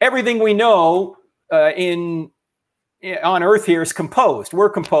 Everything we know on Earth here is composed. We're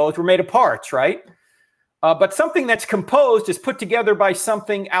composed. We're made of parts, right? But something that's composed is put together by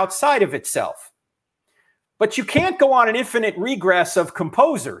something outside of itself. But you can't go on an infinite regress of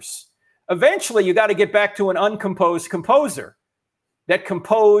composers. Eventually, you got to get back to an uncomposed composer that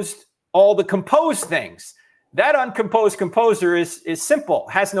composed all the composed things. That uncomposed composer is simple,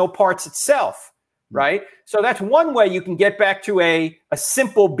 has no parts itself, right? So that's one way you can get back to a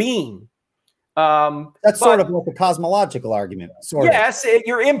simple being. That's sort of like a cosmological argument. Yes,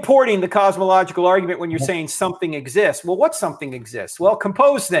 you're importing the cosmological argument when you're saying something exists. Well, what something exists? Well,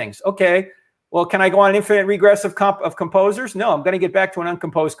 composed things. Okay. Well, can I go on an infinite regress of composers? No, I'm going to get back to an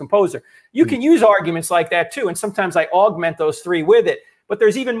uncomposed composer. You can use arguments like that too, and sometimes I augment those three with it. But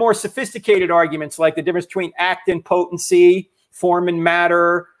there's even more sophisticated arguments like the difference between act and potency, form and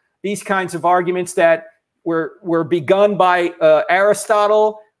matter, these kinds of arguments that were begun by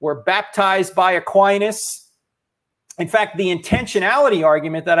Aristotle, were baptized by Aquinas. In fact, the intentionality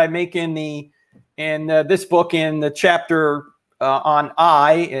argument that I make in this book, in the chapter on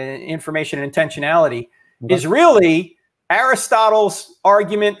information and intentionality, is really Aristotle's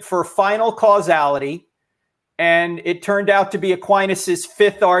argument for final causality. And it turned out to be Aquinas's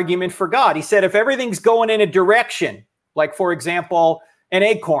 5th argument for God. He said, if everything's going in a direction, like, for example, an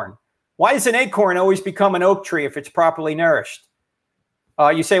acorn, why does an acorn always become an oak tree if it's properly nourished?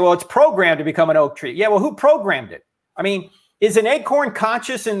 You say, well, it's programmed to become an oak tree. Yeah, well, who programmed it? I mean, is an acorn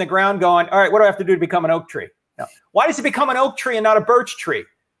conscious in the ground going, all right, what do I have to do to become an oak tree? No. Why does it become an oak tree and not a birch tree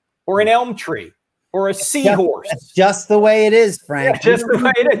or an elm tree or a seahorse? That's just the way it is, Frank. Yeah, just the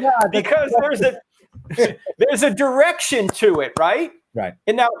way it is. Because there's a direction to it, right? Right.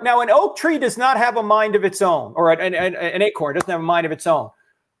 And now an oak tree does not have a mind of its own, or an acorn doesn't have a mind of its own.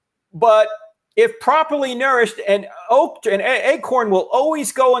 But if properly nourished, an acorn will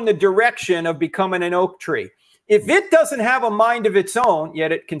always go in the direction of becoming an oak tree. If it doesn't have a mind of its own,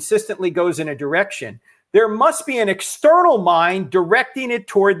 yet it consistently goes in a direction, there must be an external mind directing it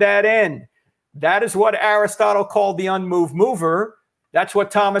toward that end. That is what Aristotle called the unmoved mover. That's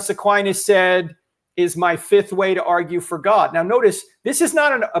what Thomas Aquinas said is my 5th way to argue for God. Now, notice, this is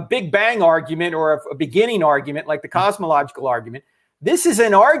not a Big Bang argument or a beginning argument like the cosmological argument. This is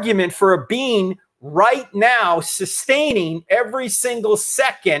an argument for a being right now sustaining every single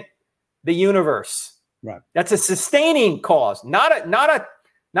second the universe. Right. That's a sustaining cause, not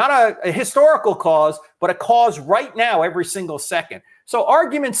a historical cause, but a cause right now every single second. So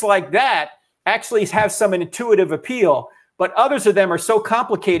arguments like that actually have some intuitive appeal, but others of them are so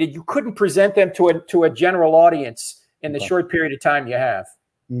complicated you couldn't present them to a general audience in the short period of time you have.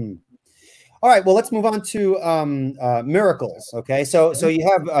 All right, well, let's move on to miracles. Okay, so you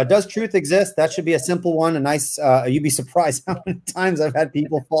have does truth exist? That should be a simple one. A nice. You'd be surprised how many times I've had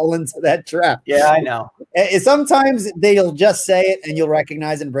people fall into that trap. Yeah, I know. Sometimes they'll just say it and you'll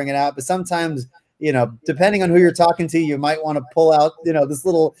recognize it and bring it out, but sometimes you know, depending on who you're talking to, you might want to pull out, you know, this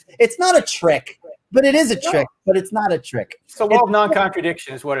little, it's not a trick, but it is a trick, but it's not a trick. So law of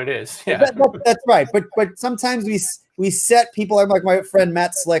non-contradiction is what it is. Yeah, that's right. But sometimes we set people, like my friend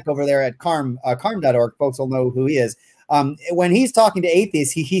Matt Slick over there at carm.org. Folks will know who he is. When he's talking to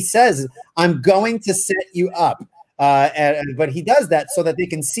atheists, he says, I'm going to set you up. But he does that so that they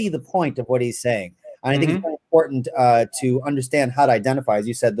can see the point of what he's saying. And I think it's very important to understand how to identify, as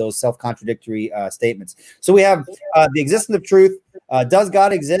you said, those self-contradictory statements. So we have the existence of truth. Does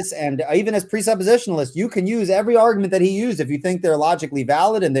God exist? And even as presuppositionalists, you can use every argument that he used if you think they're logically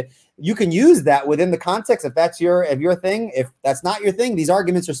valid, and that you can use that within the context. If that's your thing, if that's not your thing, these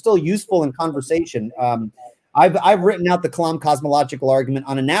arguments are still useful in conversation. I've written out the Kalam cosmological argument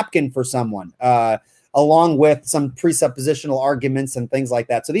on a napkin for someone, along with some presuppositional arguments and things like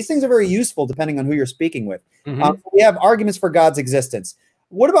that. So these things are very useful depending on who you're speaking with. We have arguments for God's existence.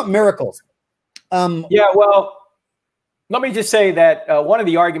 What about miracles? Yeah, well, let me just say that one of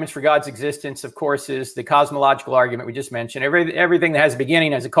the arguments for God's existence, of course, is the cosmological argument we just mentioned. Everything that has a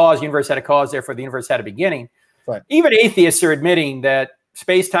beginning has a cause. The universe had a cause, therefore the universe had a beginning. Right. Even atheists are admitting that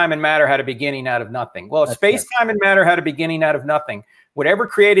space-time and matter had a beginning out of nothing. Well, space-time and matter had a beginning out of nothing. Whatever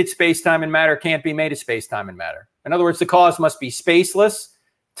created space-time and matter can't be made of space-time and matter. In other words, the cause must be spaceless,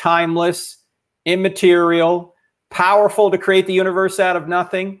 timeless, immaterial, powerful to create the universe out of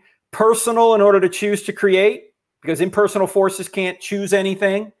nothing, personal in order to choose to create, because impersonal forces can't choose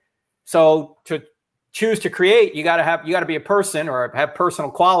anything. So to choose to create, you got to be a person or have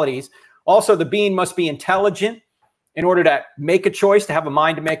personal qualities. Also, the being must be intelligent in order to make a choice, to have a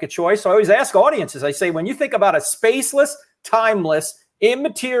mind to make a choice. So I always ask audiences, I say, when you think about a spaceless, timeless,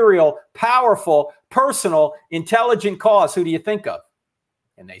 immaterial, powerful, personal, intelligent cause, who do you think of?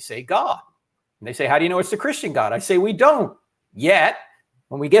 And they say God. And they say, how do you know it's the Christian God? I say, we don't yet.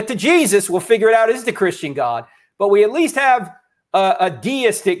 When we get to Jesus, we'll figure it out, is the Christian God. But we at least have a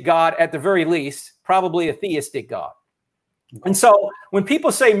deistic God at the very least, probably a theistic God. And so when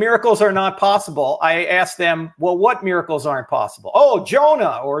people say miracles are not possible, I ask them, well, what miracles aren't possible? Oh,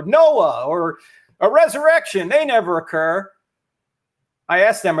 Jonah or Noah or a resurrection, they never occur. I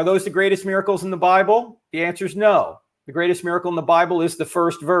ask them, are those the greatest miracles in the Bible? The answer is no. The greatest miracle in the Bible is the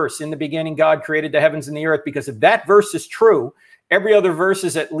first verse. In the beginning, God created the heavens and the earth, because if that verse is true, every other verse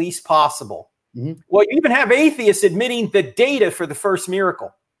is at least possible. Well, you even have atheists admitting the data for the first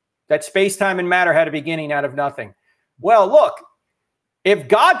miracle, that space-time and matter had a beginning out of nothing. Well, look, if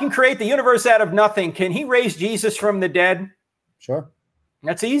God can create the universe out of nothing, can he raise Jesus from the dead? Sure.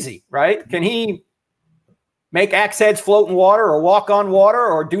 That's easy, right? Can he make axe heads float in water or walk on water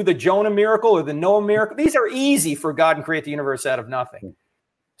or do the Jonah miracle or the Noah miracle? These are easy for God to create the universe out of nothing.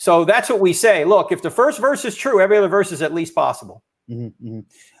 So that's what we say. Look, if the first verse is true, every other verse is at least possible.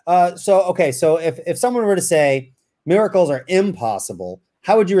 So if someone were to say miracles are impossible,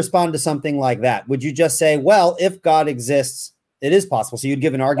 how would you respond to something like that? Would you just say, well, if God exists, it is possible? So you'd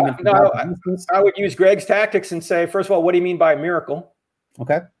give an argument. No, I would use Greg's tactics and say, first of all, what do you mean by a miracle?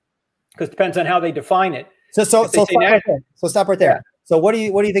 Okay. Because it depends on how they define it. So stop right there. Yeah. So what do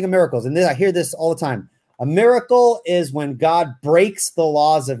you think of miracles? And I hear this all the time. A miracle is when God breaks the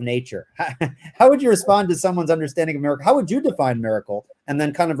laws of nature. How would you respond to someone's understanding of miracle? How would you define miracle? And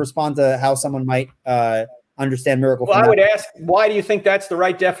then kind of respond to how someone might understand miracle. Well, I would ask, why do you think that's the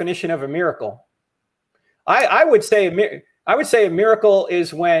right definition of a miracle? I would say a miracle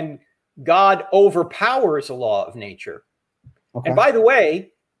is when God overpowers a law of nature. Okay. And by the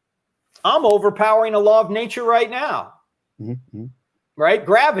way, I'm overpowering a law of nature right now. Right?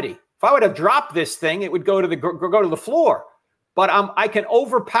 Gravity. If I would have dropped this thing, it would go to the floor. But I can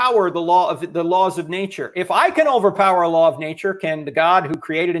overpower the laws of nature. If I can overpower a law of nature, can the God who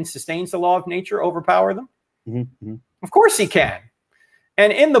created and sustains the law of nature overpower them? Of course he can.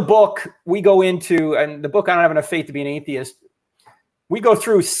 And in the book, we go into, and the book, I don't have enough faith to be an atheist, we go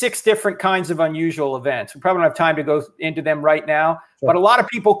through 6 different kinds of unusual events. We probably don't have time to go into them right now. Sure. But a lot of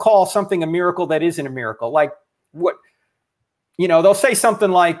people call something a miracle that isn't a miracle. Like what, they'll say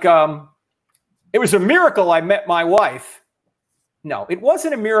something like, it was a miracle I met my wife. No, it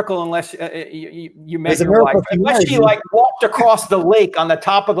wasn't a miracle unless you met your wife. Unless she walked across the lake on the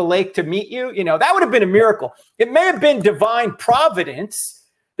top of the lake to meet you, that would have been a miracle. It may have been divine providence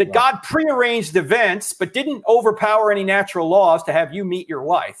that God prearranged events, but didn't overpower any natural laws to have you meet your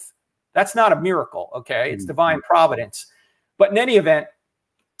wife. That's not a miracle, okay? It's divine providence. But in any event,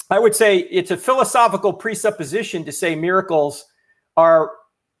 I would say it's a philosophical presupposition to say miracles are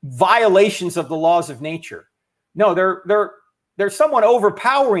violations of the laws of nature. No, there's someone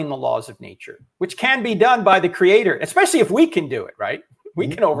overpowering the laws of nature, which can be done by the creator, especially if we can do it, right? We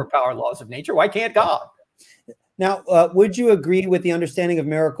can overpower laws of nature. Why can't God? Now, would you agree with the understanding of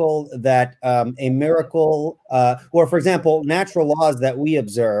miracle that a miracle, or for example, natural laws that we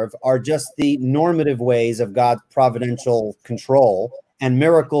observe are just the normative ways of God's providential control, and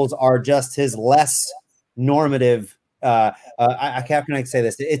miracles are just his less normative? How can I say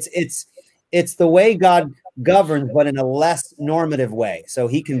this? It's the way God governs, but in a less normative way. So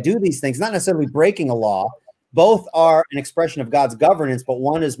he can do these things, not necessarily breaking a law. Both are an expression of God's governance, but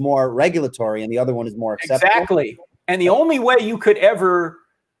one is more regulatory and the other one is more acceptable. Exactly. And the only way you could ever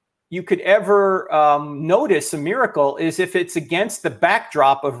notice a miracle is if it's against the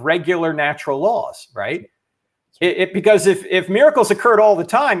backdrop of regular natural laws, right? Because if miracles occurred all the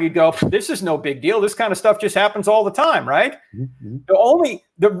time, you'd go, this is no big deal. This kind of stuff just happens all the time, right?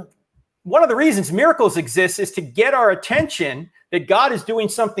 Mm-hmm. One of the reasons miracles exist is to get our attention that God is doing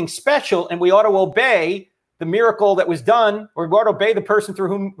something special, and we ought to obey the miracle that was done, or we ought to obey the person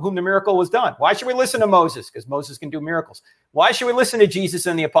through whom the miracle was done. Why should we listen to Moses? Because Moses can do miracles. Why should we listen to Jesus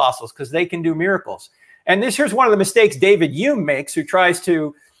and the apostles? Because they can do miracles. And here's one of the mistakes David Hume makes, who tries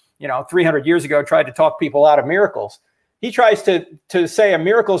to, 300 years ago, tried to talk people out of miracles. He tries to say a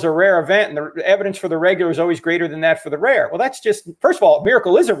miracle is a rare event, and the evidence for the regular is always greater than that for the rare. Well, that's just, first of all, a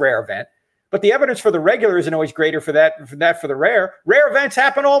miracle is a rare event, but the evidence for the regular isn't always greater for the rare. Rare events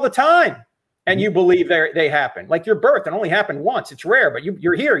happen all the time. And you believe they happen. Like your birth, it only happened once. It's rare, but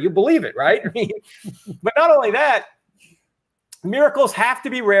you're here. You believe it, right? But not only that, miracles have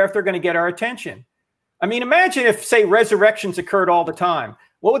to be rare if they're going to get our attention. I mean, imagine if, say, resurrections occurred all the time.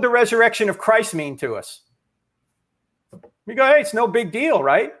 What would the resurrection of Christ mean to us? We go, hey, it's no big deal,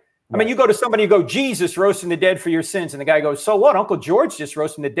 right? I mean, you go to somebody, you go, Jesus rose from the dead for your sins. And the guy goes, so what? Uncle George just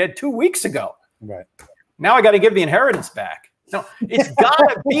rose from the dead 2 weeks ago. Right. Now I got to give the inheritance back. No, it's got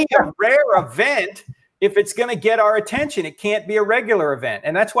to be a rare event if it's going to get our attention. It can't be a regular event.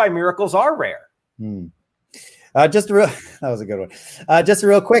 And that's why miracles are rare. That was a good one. Just a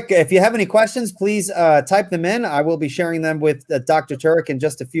real quick, if you have any questions, please type them in. I will be sharing them with Dr. Turek in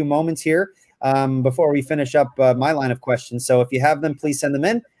just a few moments here before we finish up my line of questions. So if you have them, please send them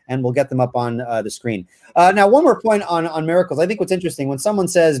in and we'll get them up on the screen. Now, one more point on miracles. I think what's interesting, when someone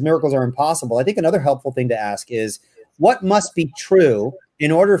says miracles are impossible, I think another helpful thing to ask is, what must be true in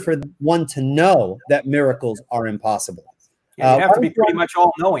order for one to know that miracles are impossible? Yeah, you have to be pretty much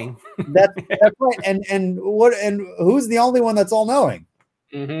all-knowing. That's right. And who's the only one that's all-knowing?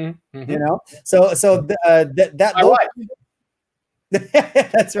 Mm-hmm. You know. So that's right.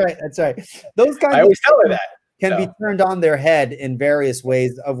 That's right. Those kinds. I always tell her that can be turned on their head in various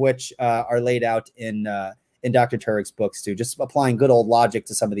ways, of which are laid out in Dr. Turek's books too. Just applying good old logic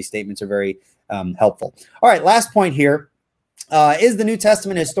to some of these statements are very helpful. All right, last point here. Is the New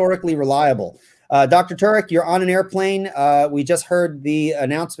Testament historically reliable? Dr. Turek, you're on an airplane. We just heard the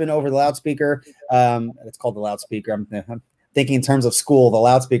announcement over the loudspeaker. It's called the loudspeaker. I'm thinking in terms of school, the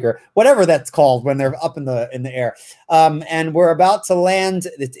loudspeaker, whatever that's called when they're up in the air. And we're about to land.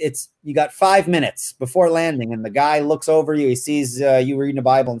 You got 5 minutes before landing, and the guy looks over you. He sees you reading the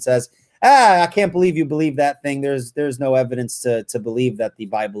Bible and says, I can't believe you believe that thing. There's no evidence to believe that the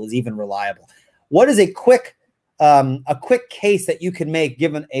Bible is even reliable. What is a quick case that you can make,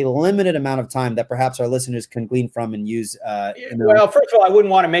 given a limited amount of time, that perhaps our listeners can glean from and use? Well, first of all, I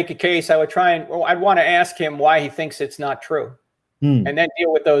wouldn't want to make a case. I'd want to ask him why he thinks it's not true, and then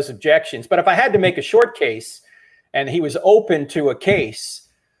deal with those objections. But if I had to make a short case, and he was open to a case,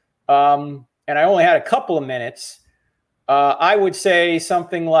 and I only had a couple of minutes, I would say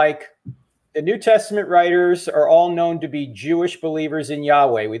something like, the New Testament writers are all known to be Jewish believers in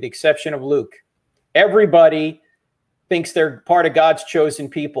Yahweh, with the exception of Luke. Everybody thinks they're part of God's chosen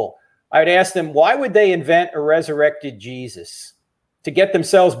people. I would ask them, why would they invent a resurrected Jesus? To get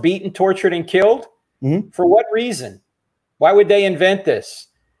themselves beaten, tortured, and killed? Mm-hmm. For what reason? Why would they invent this?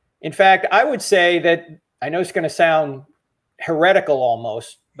 In fact, I would say that, I know it's going to sound heretical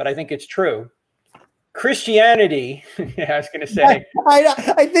almost, but I think it's true. Christianity, I was going to say.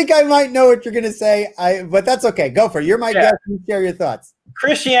 I think I might know what you're going to say, but that's okay. Go for it. You're my guest. You share your thoughts.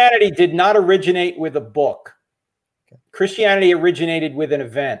 Christianity did not originate with a book. Christianity originated with an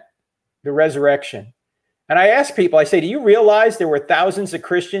event, the resurrection. And I ask people, I say, do you realize there were thousands of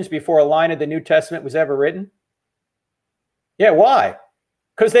Christians before a line of the New Testament was ever written? Yeah, why?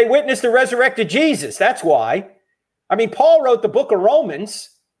 Because they witnessed the resurrected Jesus. That's why. I mean, Paul wrote the book of Romans.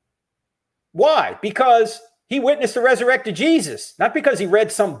 Why? Because he witnessed the resurrected Jesus, not because he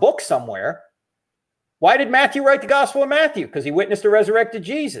read some book somewhere. Why did Matthew write the Gospel of Matthew? Because he witnessed the resurrected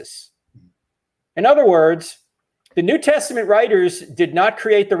Jesus. In other words, the New Testament writers did not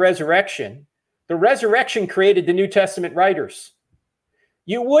create the resurrection. The resurrection created the New Testament writers.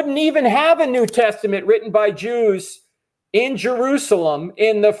 You wouldn't even have a New Testament written by Jews in Jerusalem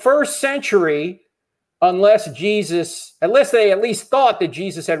in the first century unless they at least thought that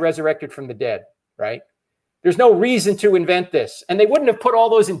Jesus had resurrected from the dead, right? There's no reason to invent this. And they wouldn't have put all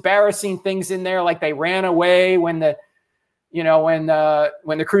those embarrassing things in there, like they ran away when the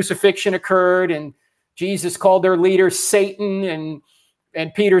crucifixion occurred and Jesus called their leader Satan,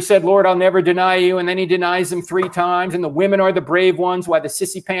 and Peter said, Lord, I'll never deny you. And then he denies him 3 times. And the women are the brave ones while the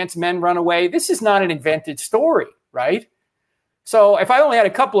sissy pants men run away. This is not an invented story, right? So if I only had a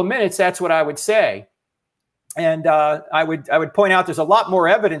couple of minutes, that's what I would say. And I would point out there's a lot more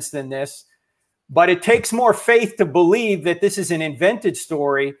evidence than this, but it takes more faith to believe that this is an invented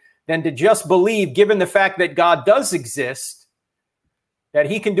story than to just believe, given the fact that God does exist,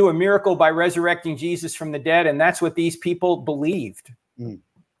 that he can do a miracle by resurrecting Jesus from the dead. And that's what these people believed,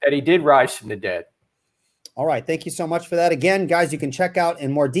 that he did rise from the dead. All right. Thank you so much for that. Again, guys, you can check out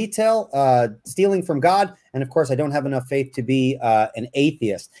in more detail, Stealing from God. And of course, I don't have enough faith to be an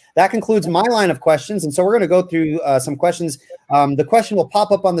atheist. That concludes my line of questions. And so we're going to go through some questions. The question will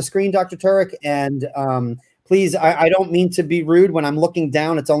pop up on the screen, Dr. Turek. And please, I don't mean to be rude when I'm looking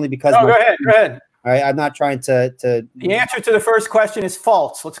down. It's only because— No, go ahead. All right, I'm not trying to. The answer to the first question is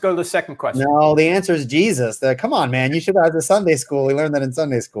false. Let's go to the second question. No, the answer is Jesus. Come on, man. You should have the Sunday school. We learned that in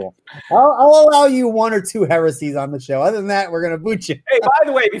Sunday school. I'll allow you 1 or 2 heresies on the show. Other than that, we're going to boot you. Hey, by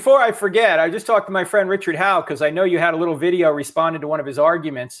the way, before I forget, I just talked to my friend Richard Howe because I know you had a little video responding to one of his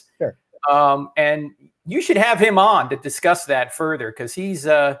arguments. Sure. And you should have him on to discuss that further because he's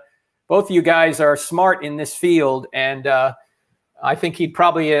both of you guys are smart in this field, and I think he'd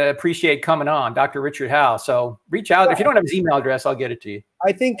probably appreciate coming on, Dr. Richard Howe. So reach out. If you don't have his email address, I'll get it to you.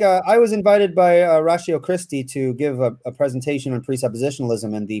 I think I was invited by Ratio Christi to give a presentation on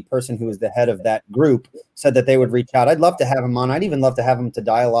presuppositionalism, and the person who was the head of that group said that they would reach out. I'd love to have him on. I'd even love to have him to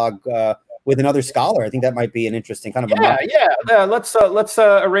dialogue with another scholar. I think that might be an interesting kind of— Yeah. Let's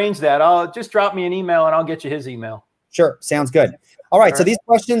arrange that. I'll just drop me an email and I'll get you his email. Sure. Sounds good. All right. So these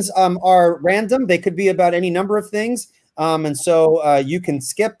questions are random. They could be about any number of things. And so you can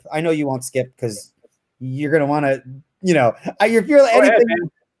skip. I know you won't skip because you're going to want to, if you're anything.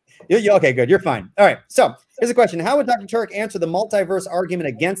 Okay, good. You're fine. All right. So here's a question. How would Dr. Turek answer the multiverse argument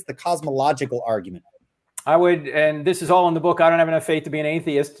against the cosmological argument? I would, and this is all in the book. I don't have enough faith to be an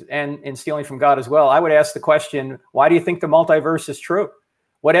atheist, and in Stealing from God as well. I would ask the question, why do you think the multiverse is true?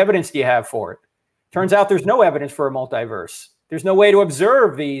 What evidence do you have for it? Turns out there's no evidence for a multiverse. There's no way to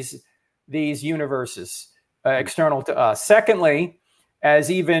observe these universes external to us. Secondly, as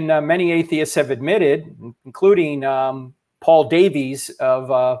even many atheists have admitted, including Paul Davies,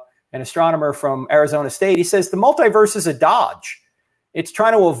 of an astronomer from Arizona State, he says the multiverse is a dodge. It's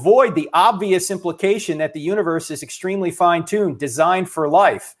trying to avoid the obvious implication that the universe is extremely fine-tuned, designed for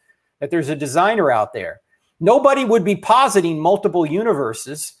life, that there's a designer out there. Nobody would be positing multiple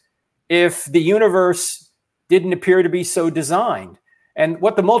universes if the universe didn't appear to be so designed. And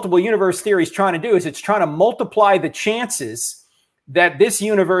what the multiple universe theory is trying to do is it's trying to multiply the chances that this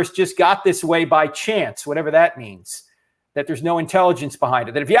universe just got this way by chance, whatever that means, that there's no intelligence behind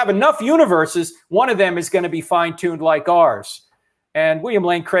it. That if you have enough universes, one of them is going to be fine-tuned like ours. And William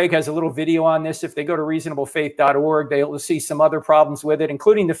Lane Craig has a little video on this. If they go to reasonablefaith.org, they'll see some other problems with it,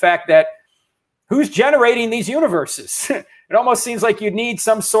 including the fact that who's generating these universes? It almost seems like you'd need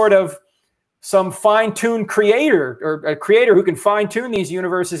some fine-tuned creator, or a creator who can fine-tune these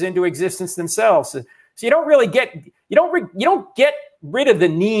universes into existence themselves. So you don't really get, you don't get rid of the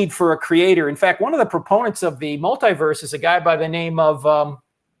need for a creator. In fact, one of the proponents of the multiverse is a guy by the name of,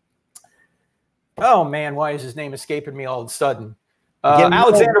 oh man, why is his name escaping me all of a sudden?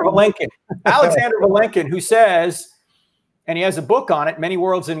 Alexander Vilenkin. Alexander Vilenkin, who says, and he has a book on it, Many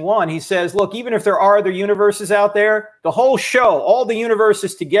Worlds in One. He says, look, even if there are other universes out there, the whole show, all the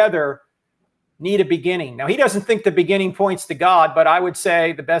universes together need a beginning. Now, he doesn't think the beginning points to God, but I would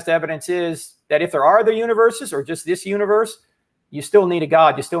say the best evidence is that if there are other universes or just this universe, you still need a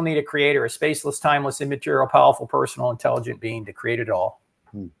God. You still need a creator, a spaceless, timeless, immaterial, powerful, personal, intelligent being to create it all.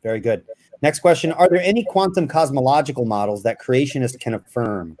 Very good. Next question. Are there any quantum cosmological models that creationists can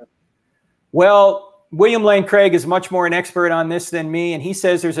affirm? Well, William Lane Craig is much more an expert on this than me, and he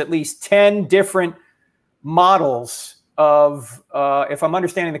says there's at least 10 different models of, if I'm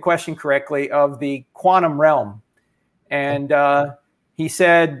understanding the question correctly, of the quantum realm. And he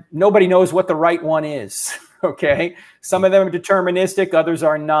said nobody knows what the right one is, okay? Some of them are deterministic, others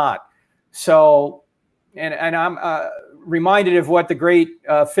are not. So, and I'm reminded of what the great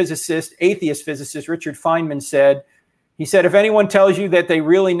atheist physicist, Richard Feynman said. He said, if anyone tells you that they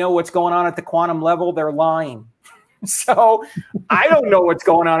really know what's going on at the quantum level, they're lying. So I don't know what's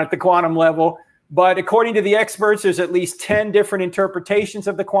going on at the quantum level, but according to the experts, there's at least 10 different interpretations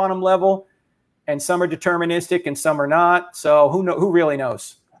of the quantum level, and some are deterministic and some are not. So who really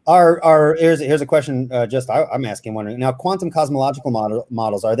knows? Here's a question. I'm asking, wondering now, quantum cosmological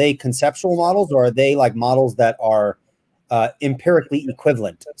models, are they conceptual models, or are they like models that are empirically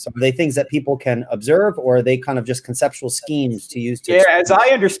equivalent? So are they things that people can observe, or are they kind of just conceptual schemes to use to as I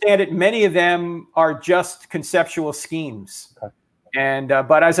understand it, many of them are just conceptual schemes. Okay. And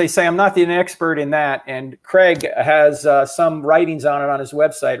but as I say, I'm not an expert in that, and Craig has some writings on it on his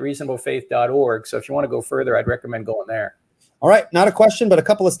website, reasonablefaith.org. So if you want to go further, I'd recommend going there. All right, not a question, but a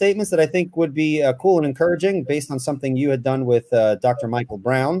couple of statements that I think would be cool and encouraging based on something you had done with Dr. Michael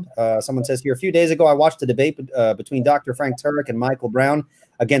Brown. Someone says here, a few days ago, I watched a debate between Dr. Frank Turek and Michael Brown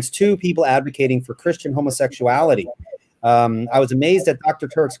against two people advocating for Christian homosexuality. I was amazed at Dr.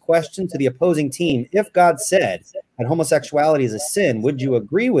 Turek's question to the opposing team. If God said that homosexuality is a sin, would you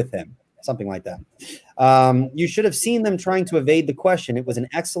agree with him? Something like that. You should have seen them trying to evade the question. It was an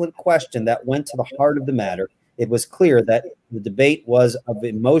excellent question that went to the heart of the matter. It was clear that the debate was of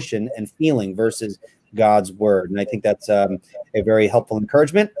emotion and feeling versus God's word. And I think that's a very helpful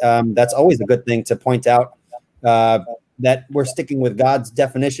encouragement. That's always a good thing to point out, that we're sticking with God's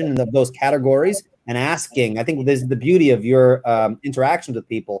definition of those categories and asking. I think this is the beauty of your interactions with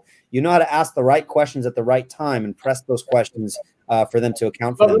people. You know how to ask the right questions at the right time and press those questions for them to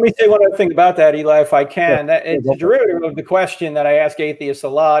account for them. Let me say one other thing about that, Eli, if I can. Yeah. It's a derivative of the question that I ask atheists a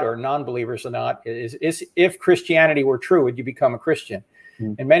lot, or non-believers or not, is if Christianity were true, would you become a Christian?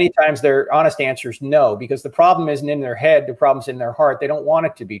 And many times their honest answer is no, because the problem isn't in their head, the problem's in their heart. They don't want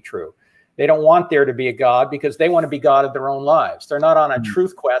it to be true. They don't want there to be a God because they want to be God of their own lives. They're not on a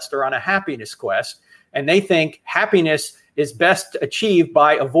truth quest or on a happiness quest. And they think happiness is best achieved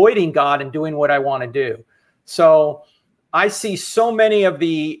by avoiding God and doing what I want to do. So I see so many of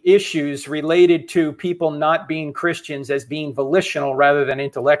the issues related to people not being Christians as being volitional rather than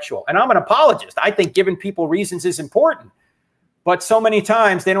intellectual. And I'm an apologist. I think giving people reasons is important. But so many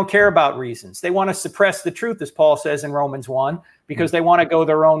times they don't care about reasons. They want to suppress the truth, as Paul says in Romans 1, because they want to go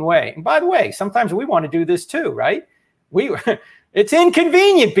their own way. And by the way, sometimes we want to do this too, right? It's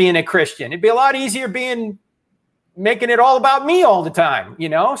inconvenient being a Christian. It'd be a lot easier making it all about me all the time, you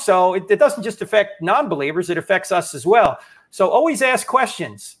know? So it doesn't just affect non-believers, it affects us as well. So always ask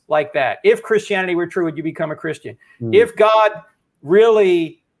questions like that. If Christianity were true, would you become a Christian? If God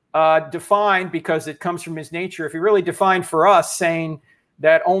really defined, because it comes from his nature, if he really defined for us saying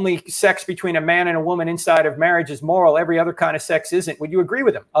that only sex between a man and a woman inside of marriage is moral, every other kind of sex isn't, would you agree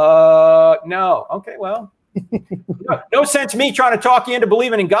with him? No. Okay, well, no sense me trying to talk you into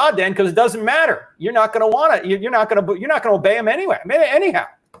believing in God then, because it doesn't matter. You're not going to want to. You're not going to obey him anyway. Anyhow.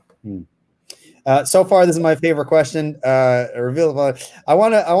 So far, this is my favorite question. I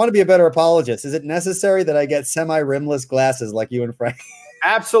want to be a better apologist. Is it necessary that I get semi-rimless glasses like you and Frank?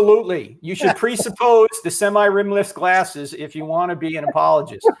 Absolutely. You should presuppose the semi-rimless glasses if you want to be an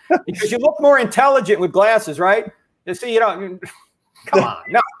apologist, because you look more intelligent with glasses, right? You see, come on.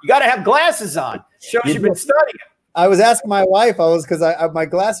 No, you got to have glasses on. Shows you've been studying. I was asking my wife, because my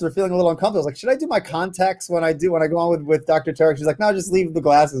glasses are feeling a little uncomfortable. I was like, should I do my contacts when I go on with Dr. Turek? She's like, no, just leave the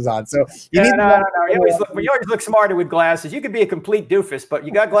glasses on. So no. You always look smarter with glasses. You could be a complete doofus, but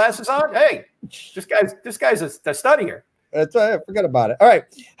you got glasses on? Hey, this guy's a studier. That's right. Forget about it. All right.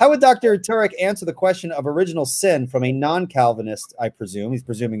 How would Dr. Turek answer the question of original sin from a non-Calvinist, I presume? He's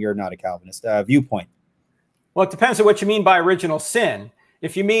presuming you're not a Calvinist, viewpoint. Well, it depends on what you mean by original sin.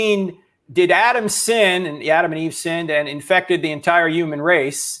 If you mean, did Adam sin, and Adam and Eve sinned and infected the entire human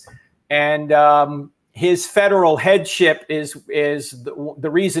race, and his federal headship is the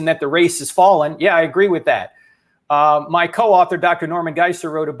reason that the race has fallen? Yeah, I agree with that. My co-author, Dr. Norman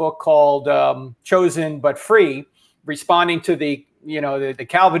Geisler, wrote a book called Chosen but Free, responding to the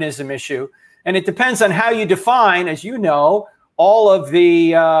Calvinism issue. And it depends on how you define, as you know, all of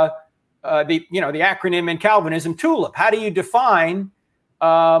the acronym in Calvinism, TULIP. How do you define,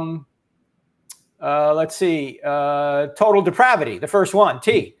 total depravity, the first one,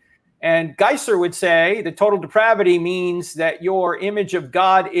 T. And Geisler would say that total depravity means that your image of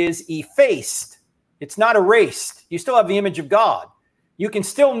God is effaced. It's not erased. You still have the image of God. You can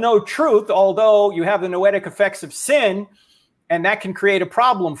still know truth, although you have the noetic effects of sin, and that can create a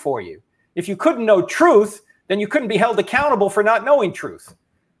problem for you. If you couldn't know truth, then you couldn't be held accountable for not knowing truth.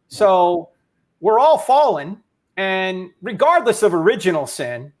 So we're all fallen, and regardless of original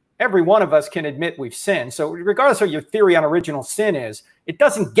sin, every one of us can admit we've sinned. So regardless of what your theory on original sin is, it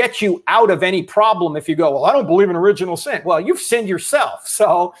doesn't get you out of any problem if you go, well, I don't believe in original sin. Well, you've sinned yourself,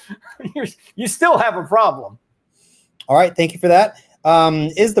 so you still have a problem. All right, thank you for that.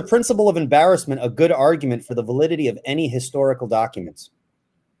 Is the principle of embarrassment a good argument for the validity of any historical documents?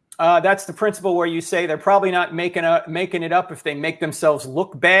 That's the principle where you say they're probably not making it up if they make themselves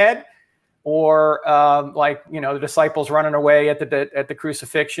look bad, or like, you know, the disciples running away at the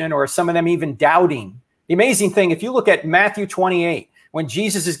crucifixion, or some of them even doubting. The amazing thing, if you look at Matthew 28, when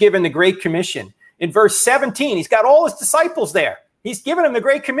Jesus is given the Great Commission, in verse 17, he's got all his disciples there. He's given them the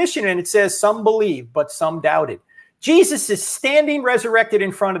Great Commission, and it says some believed, but some doubted. Jesus is standing resurrected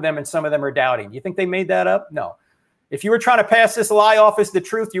in front of them, and some of them are doubting. You think they made that up? No. If you were trying to pass this lie off as the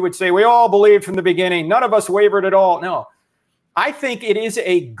truth, you would say, we all believed from the beginning. None of us wavered at all. No. I think it is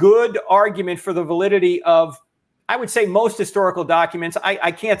a good argument for the validity of, I would say, most historical documents.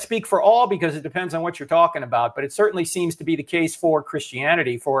 I can't speak for all because it depends on what you're talking about, but it certainly seems to be the case for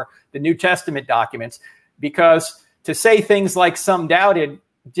Christianity, for the New Testament documents, because to say things like some doubted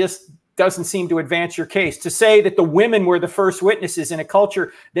just doesn't seem to advance your case. To say that the women were the first witnesses in a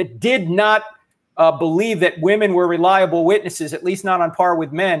culture that did not believe that women were reliable witnesses, at least not on par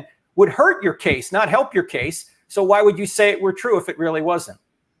with men, would hurt your case, not help your case. So why would you say it were true if it really wasn't?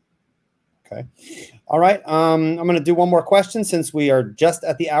 Okay. All right. I'm going to do one more question since we are just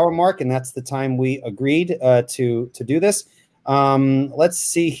at the hour mark, and that's the time we agreed to do this. Let's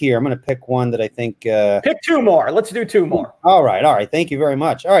see here. I'm going to pick one that I think... Pick two more. Let's do two more. All right. All right. Thank you very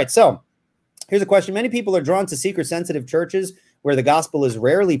much. All right. So here's a question. Many people are drawn to seeker-sensitive churches where the gospel is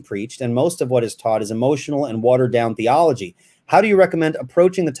rarely preached and most of what is taught is emotional and watered-down theology. How do you recommend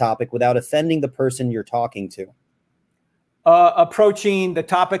approaching the topic without offending the person you're talking to? Approaching the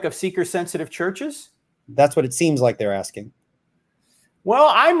topic of seeker-sensitive churches? That's what it seems like they're asking. Well,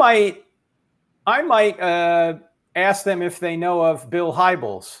 I might ask them if they know of Bill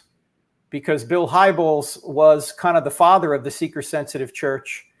Hybels, because Bill Hybels was kind of the father of the seeker-sensitive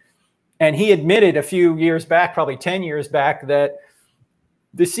church. And he admitted a few years back, probably 10 years back, that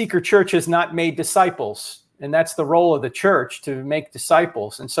the seeker church has not made disciples. And that's the role of the church, to make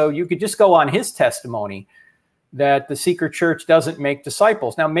disciples. And so you could just go on his testimony that the seeker church doesn't make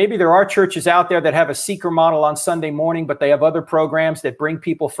disciples. Now, maybe there are churches out there that have a seeker model on Sunday morning, but they have other programs that bring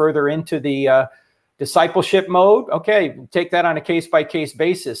people further into the discipleship mode. Okay, take that on a case-by-case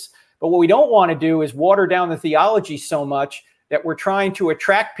basis. But what we don't want to do is water down the theology so much that we're trying to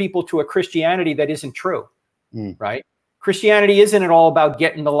attract people to a Christianity that isn't true, right? Christianity isn't at all about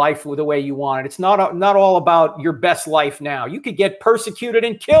getting the life the way you want it. It's not all about your best life now. You could get persecuted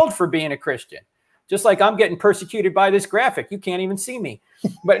and killed for being a Christian, just like I'm getting persecuted by this graphic. You can't even see me.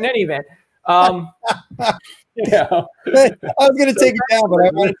 But in any event, you know. I was going to take it down, but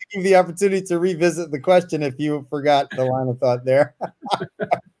I wanted to give you the opportunity to revisit the question if you forgot the line of thought there.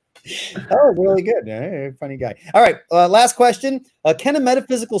 That was really good. Funny guy. All right. Last question. Can a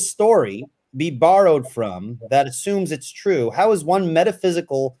metaphysical story be borrowed from that assumes it's true? How is one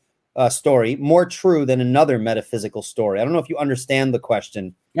metaphysical story more true than another metaphysical story? I don't know if you understand the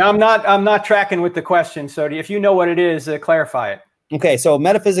question. No, I'm not tracking with the question. So if you know what it is, clarify it. Okay. So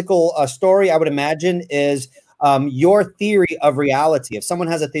metaphysical story, I would imagine, is your theory of reality. If someone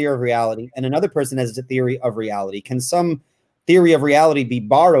has a theory of reality and another person has a theory of reality, can some theory of reality be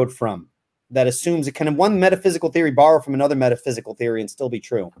borrowed from that assumes it? Can one metaphysical theory borrow from another metaphysical theory and still be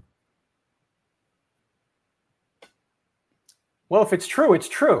true? Well, if it's true, it's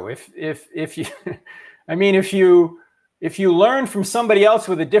true. If you, I mean, if you learn from somebody else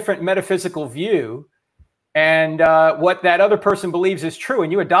with a different metaphysical view, and what that other person believes is true,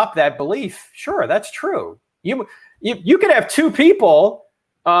 and you adopt that belief, sure, that's true. You could have two people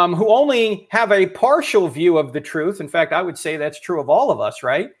who only have a partial view of the truth. In fact, I would say that's true of all of us,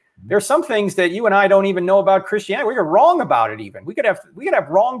 right? There's some things that you and I don't even know about Christianity. We're wrong about it even. We could have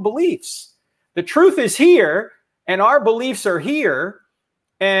wrong beliefs. The truth is here, and our beliefs are here,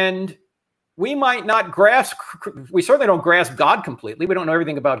 and we might not grasp, we certainly don't grasp God completely. We don't know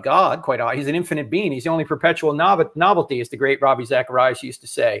everything about God, quite honestly. He's an infinite being. He's the only perpetual novelty, as the great Ravi Zacharias used to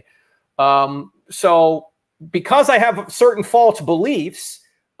say. So because I have certain false beliefs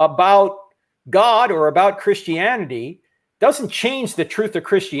about God or about Christianity, doesn't change the truth of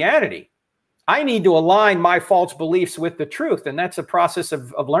Christianity. I need to align my false beliefs with the truth, and that's a process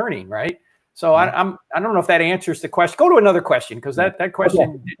of learning, right? So I don't know if that answers the question. Go to another question, because that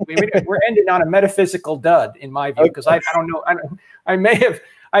question, we're ending on a metaphysical dud in my view, because I don't know.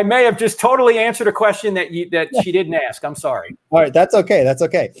 I may have just totally answered a question that she didn't ask. I'm sorry. All right, that's okay. That's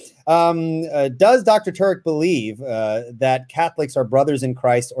okay. Does Dr. Turek believe that Catholics are brothers in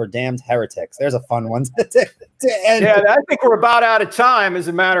Christ or damned heretics? There's a fun one to end. Yeah, I think we're about out of time, as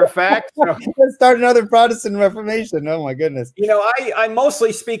a matter of fact. So. Let's start another Protestant Reformation. Oh my goodness. You know, I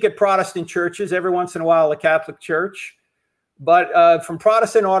mostly speak at Protestant churches. Every once in a while, a Catholic church. But from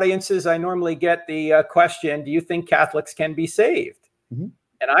Protestant audiences, I normally get the question, do you think Catholics can be saved? Mm-hmm.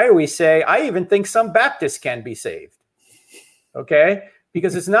 And I always say, I even think some Baptists can be saved. Okay?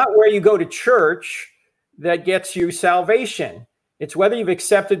 Because it's not where you go to church that gets you salvation. It's whether you've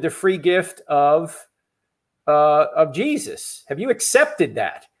accepted the free gift of Jesus. Have you accepted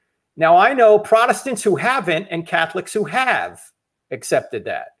that? Now, I know Protestants who haven't and Catholics who have accepted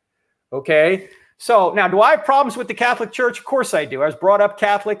that. Okay? So now, do I have problems with the Catholic Church? Of course I do. I was brought up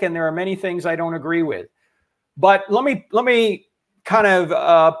Catholic, and there are many things I don't agree with. But let me kind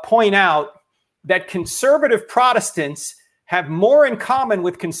of point out that conservative Protestants have more in common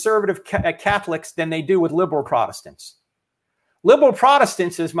with conservative Catholics than they do with liberal Protestants. Liberal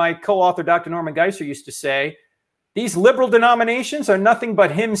Protestants, as my co-author Dr. Norman Geisler used to say, these liberal denominations are nothing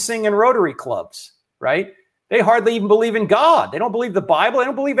but hymn-singing Rotary clubs, right? They hardly even believe in God. They don't believe the Bible. They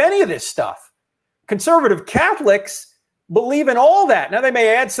don't believe any of this stuff. Conservative Catholics believe in all that. Now, they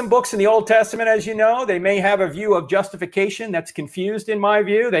may add some books in the Old Testament, as you know. They may have a view of justification that's confused, in my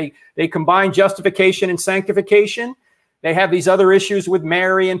view. They combine justification and sanctification. They have these other issues with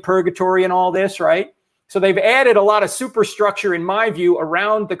Mary and purgatory and all this, right? So they've added a lot of superstructure, in my view,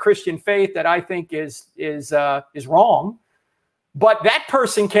 around the Christian faith that I think is wrong. But that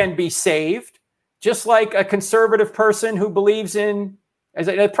person can be saved, just like a conservative person who believes in, as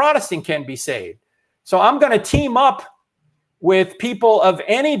a Protestant can be saved. So I'm going to team up with people of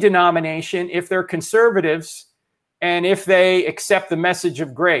any denomination if they're conservatives and if they accept the message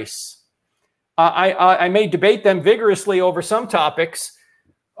of grace. I may debate them vigorously over some topics,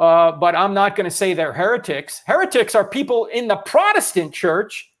 but I'm not going to say they're heretics. Heretics are people in the Protestant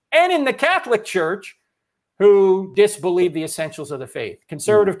church and in the Catholic church who disbelieve the essentials of the faith.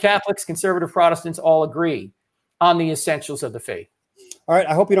 Conservative Catholics, conservative Protestants all agree on the essentials of the faith. All right.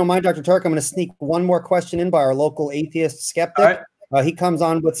 I hope you don't mind, Dr. Turek. I'm going to sneak one more question in by our local atheist skeptic. Right. He comes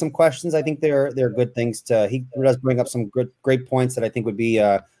on with some questions. I think they're good things he does bring up some great points that I think would be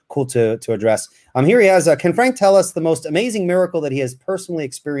cool to address. Here he has, can Frank tell us the most amazing miracle that he has personally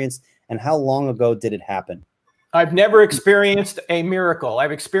experienced, and how long ago did it happen? I've never experienced a miracle.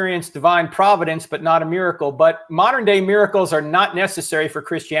 I've experienced divine providence, but not a miracle. But modern day miracles are not necessary for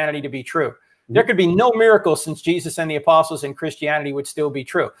Christianity to be true. There could be no miracles since Jesus and the apostles, and Christianity would still be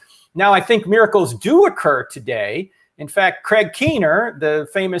true. Now, I think miracles do occur today. In fact, Craig Keener, the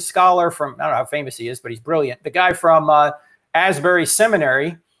famous scholar from, I don't know how famous he is, but he's brilliant. The guy from Asbury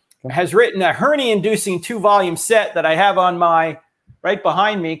Seminary has written a hernia-inducing 2-volume set that I have on right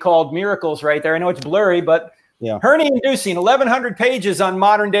behind me called Miracles right there. I know it's blurry, but yeah. Hernia-inducing, 1,100 pages on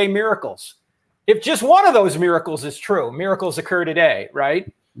modern-day miracles. If just one of those miracles is true, miracles occur today,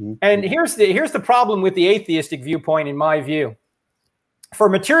 right? Mm-hmm. And here's the problem with the atheistic viewpoint, in my view. For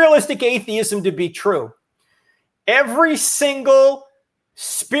materialistic atheism to be true, every single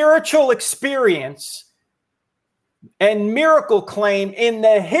spiritual experience and miracle claim in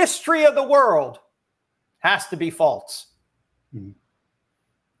the history of the world has to be false. Mm-hmm.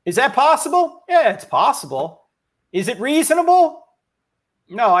 Is that possible? Yeah, it's possible. Is it reasonable?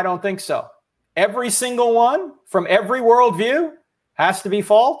 No, I don't think so. Every single one from every worldview has to be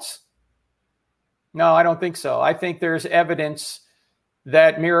false? No, I don't think so. I think there's evidence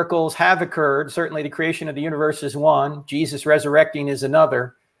that miracles have occurred. Certainly the creation of the universe is one. Jesus resurrecting is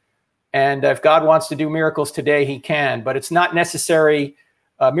another. And if God wants to do miracles today, he can. But it's not necessary.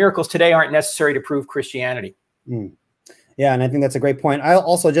 Miracles today aren't necessary to prove Christianity. Mm. Yeah, and I think that's a great point. I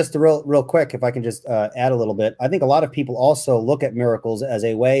also, just real quick, if I can just add a little bit, I think a lot of people also look at miracles as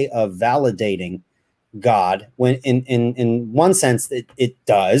a way of validating God, when in one sense it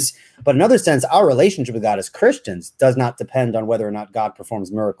does, but in another sense, our relationship with God as Christians does not depend on whether or not God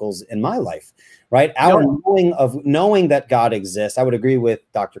performs miracles in my life, right? Our knowing that God exists, I would agree with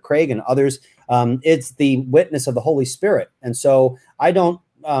Dr. Craig and others. It's the witness of the Holy Spirit, and so I don't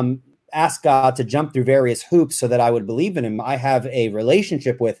ask God to jump through various hoops so that I would believe in him. I have a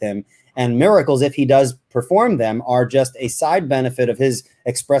relationship with him, and miracles, if he does perform them, are just a side benefit of his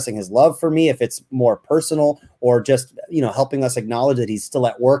expressing his love for me, if it's more personal, or just, helping us acknowledge that he's still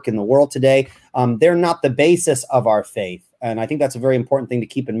at work in the world today. They're not the basis of our faith. And I think that's a very important thing to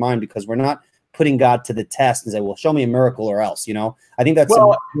keep in mind, because we're not putting God to the test and say, well, show me a miracle or else, I think that's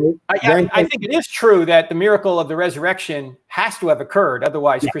I think it is true that the miracle of the resurrection has to have occurred.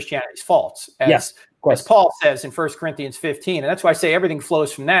 Otherwise, Christianity is false. As Paul says in 1 Corinthians 15. And that's why I say everything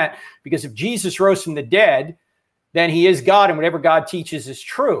flows from that, because if Jesus rose from the dead, then he is God, and whatever God teaches is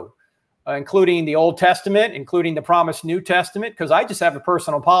true, including the Old Testament, including the promised New Testament, because I just have a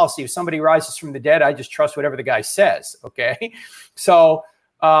personal policy. If somebody rises from the dead, I just trust whatever the guy says, okay? So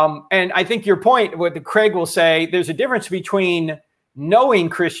And I think your point, what Craig will say, there's a difference between knowing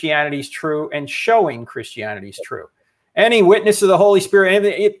Christianity is true and showing Christianity is true. Any witness of the Holy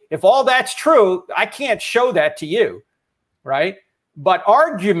Spirit, if all that's true, I can't show that to you, right? But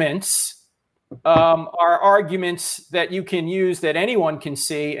arguments are arguments that you can use, that anyone can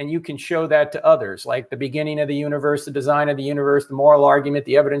see, and you can show that to others, like the beginning of the universe, the design of the universe, the moral argument,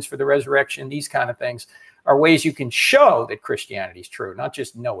 the evidence for the resurrection. These kind of things are ways you can show that Christianity is true, not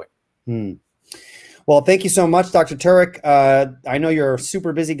just know it. Well, thank you so much, Dr. Turek. I know you're a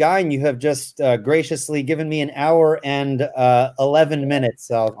super busy guy, and you have just graciously given me an hour and 11 minutes.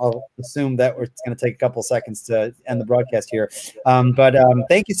 So I'll assume that it's going to take a couple seconds to end the broadcast here. But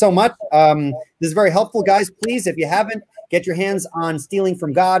thank you so much. This is very helpful, guys. Please, if you haven't, get your hands on Stealing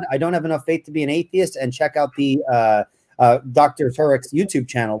from God. I Don't Have Enough Faith to Be an Atheist, and check out the Dr. Turek's YouTube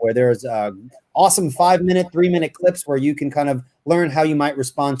channel, where there's awesome 5-minute, 3-minute clips where you can kind of learn how you might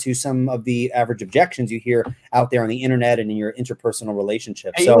respond to some of the average objections you hear out there on the internet and in your interpersonal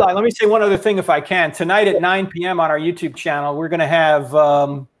relationships. Hey, Eli, let me say one other thing, if I can. Tonight at 9 p.m. on our YouTube channel, we're going to have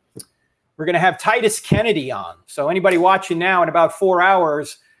Titus Kennedy on. So anybody watching now in about 4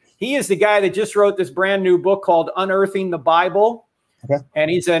 hours, he is the guy that just wrote this brand new book called Unearthing the Bible. Okay. And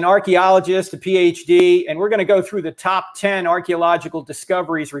he's an archaeologist, a PhD, and we're going to go through the top 10 archaeological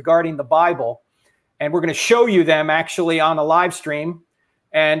discoveries regarding the Bible. And we're going to show you them actually on the live stream.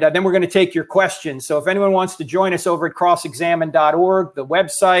 And then we're going to take your questions. So if anyone wants to join us over at crossexamine.org, the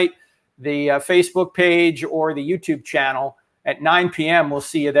website, the Facebook page, or the YouTube channel at 9 p.m., we'll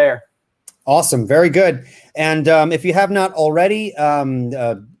see you there. Awesome. Very good. And if you have not already,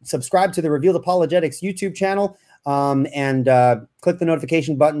 subscribe to the Revealed Apologetics YouTube channel. And click the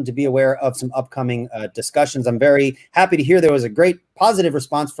notification button to be aware of some upcoming discussions. I'm very happy to hear there was a great positive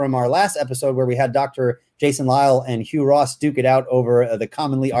response from our last episode, where we had Dr. Jason Lisle and Hugh Ross duke it out over the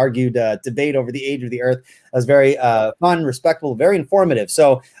commonly argued debate over the age of the earth. That was very fun, respectful, very informative.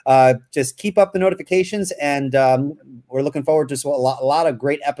 So just keep up the notifications, and we're looking forward to a lot of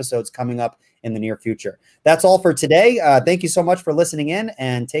great episodes coming up in the near future. That's all for today. Thank you so much for listening in,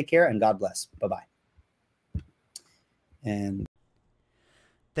 and take care, and God bless. Bye-bye. And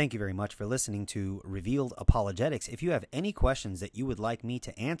thank you very much for listening to Revealed Apologetics. If you have any questions that you would like me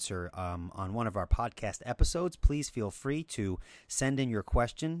to answer on one of our podcast episodes, please feel free to send in your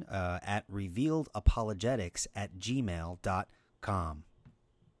question at revealedapologetics@gmail.com.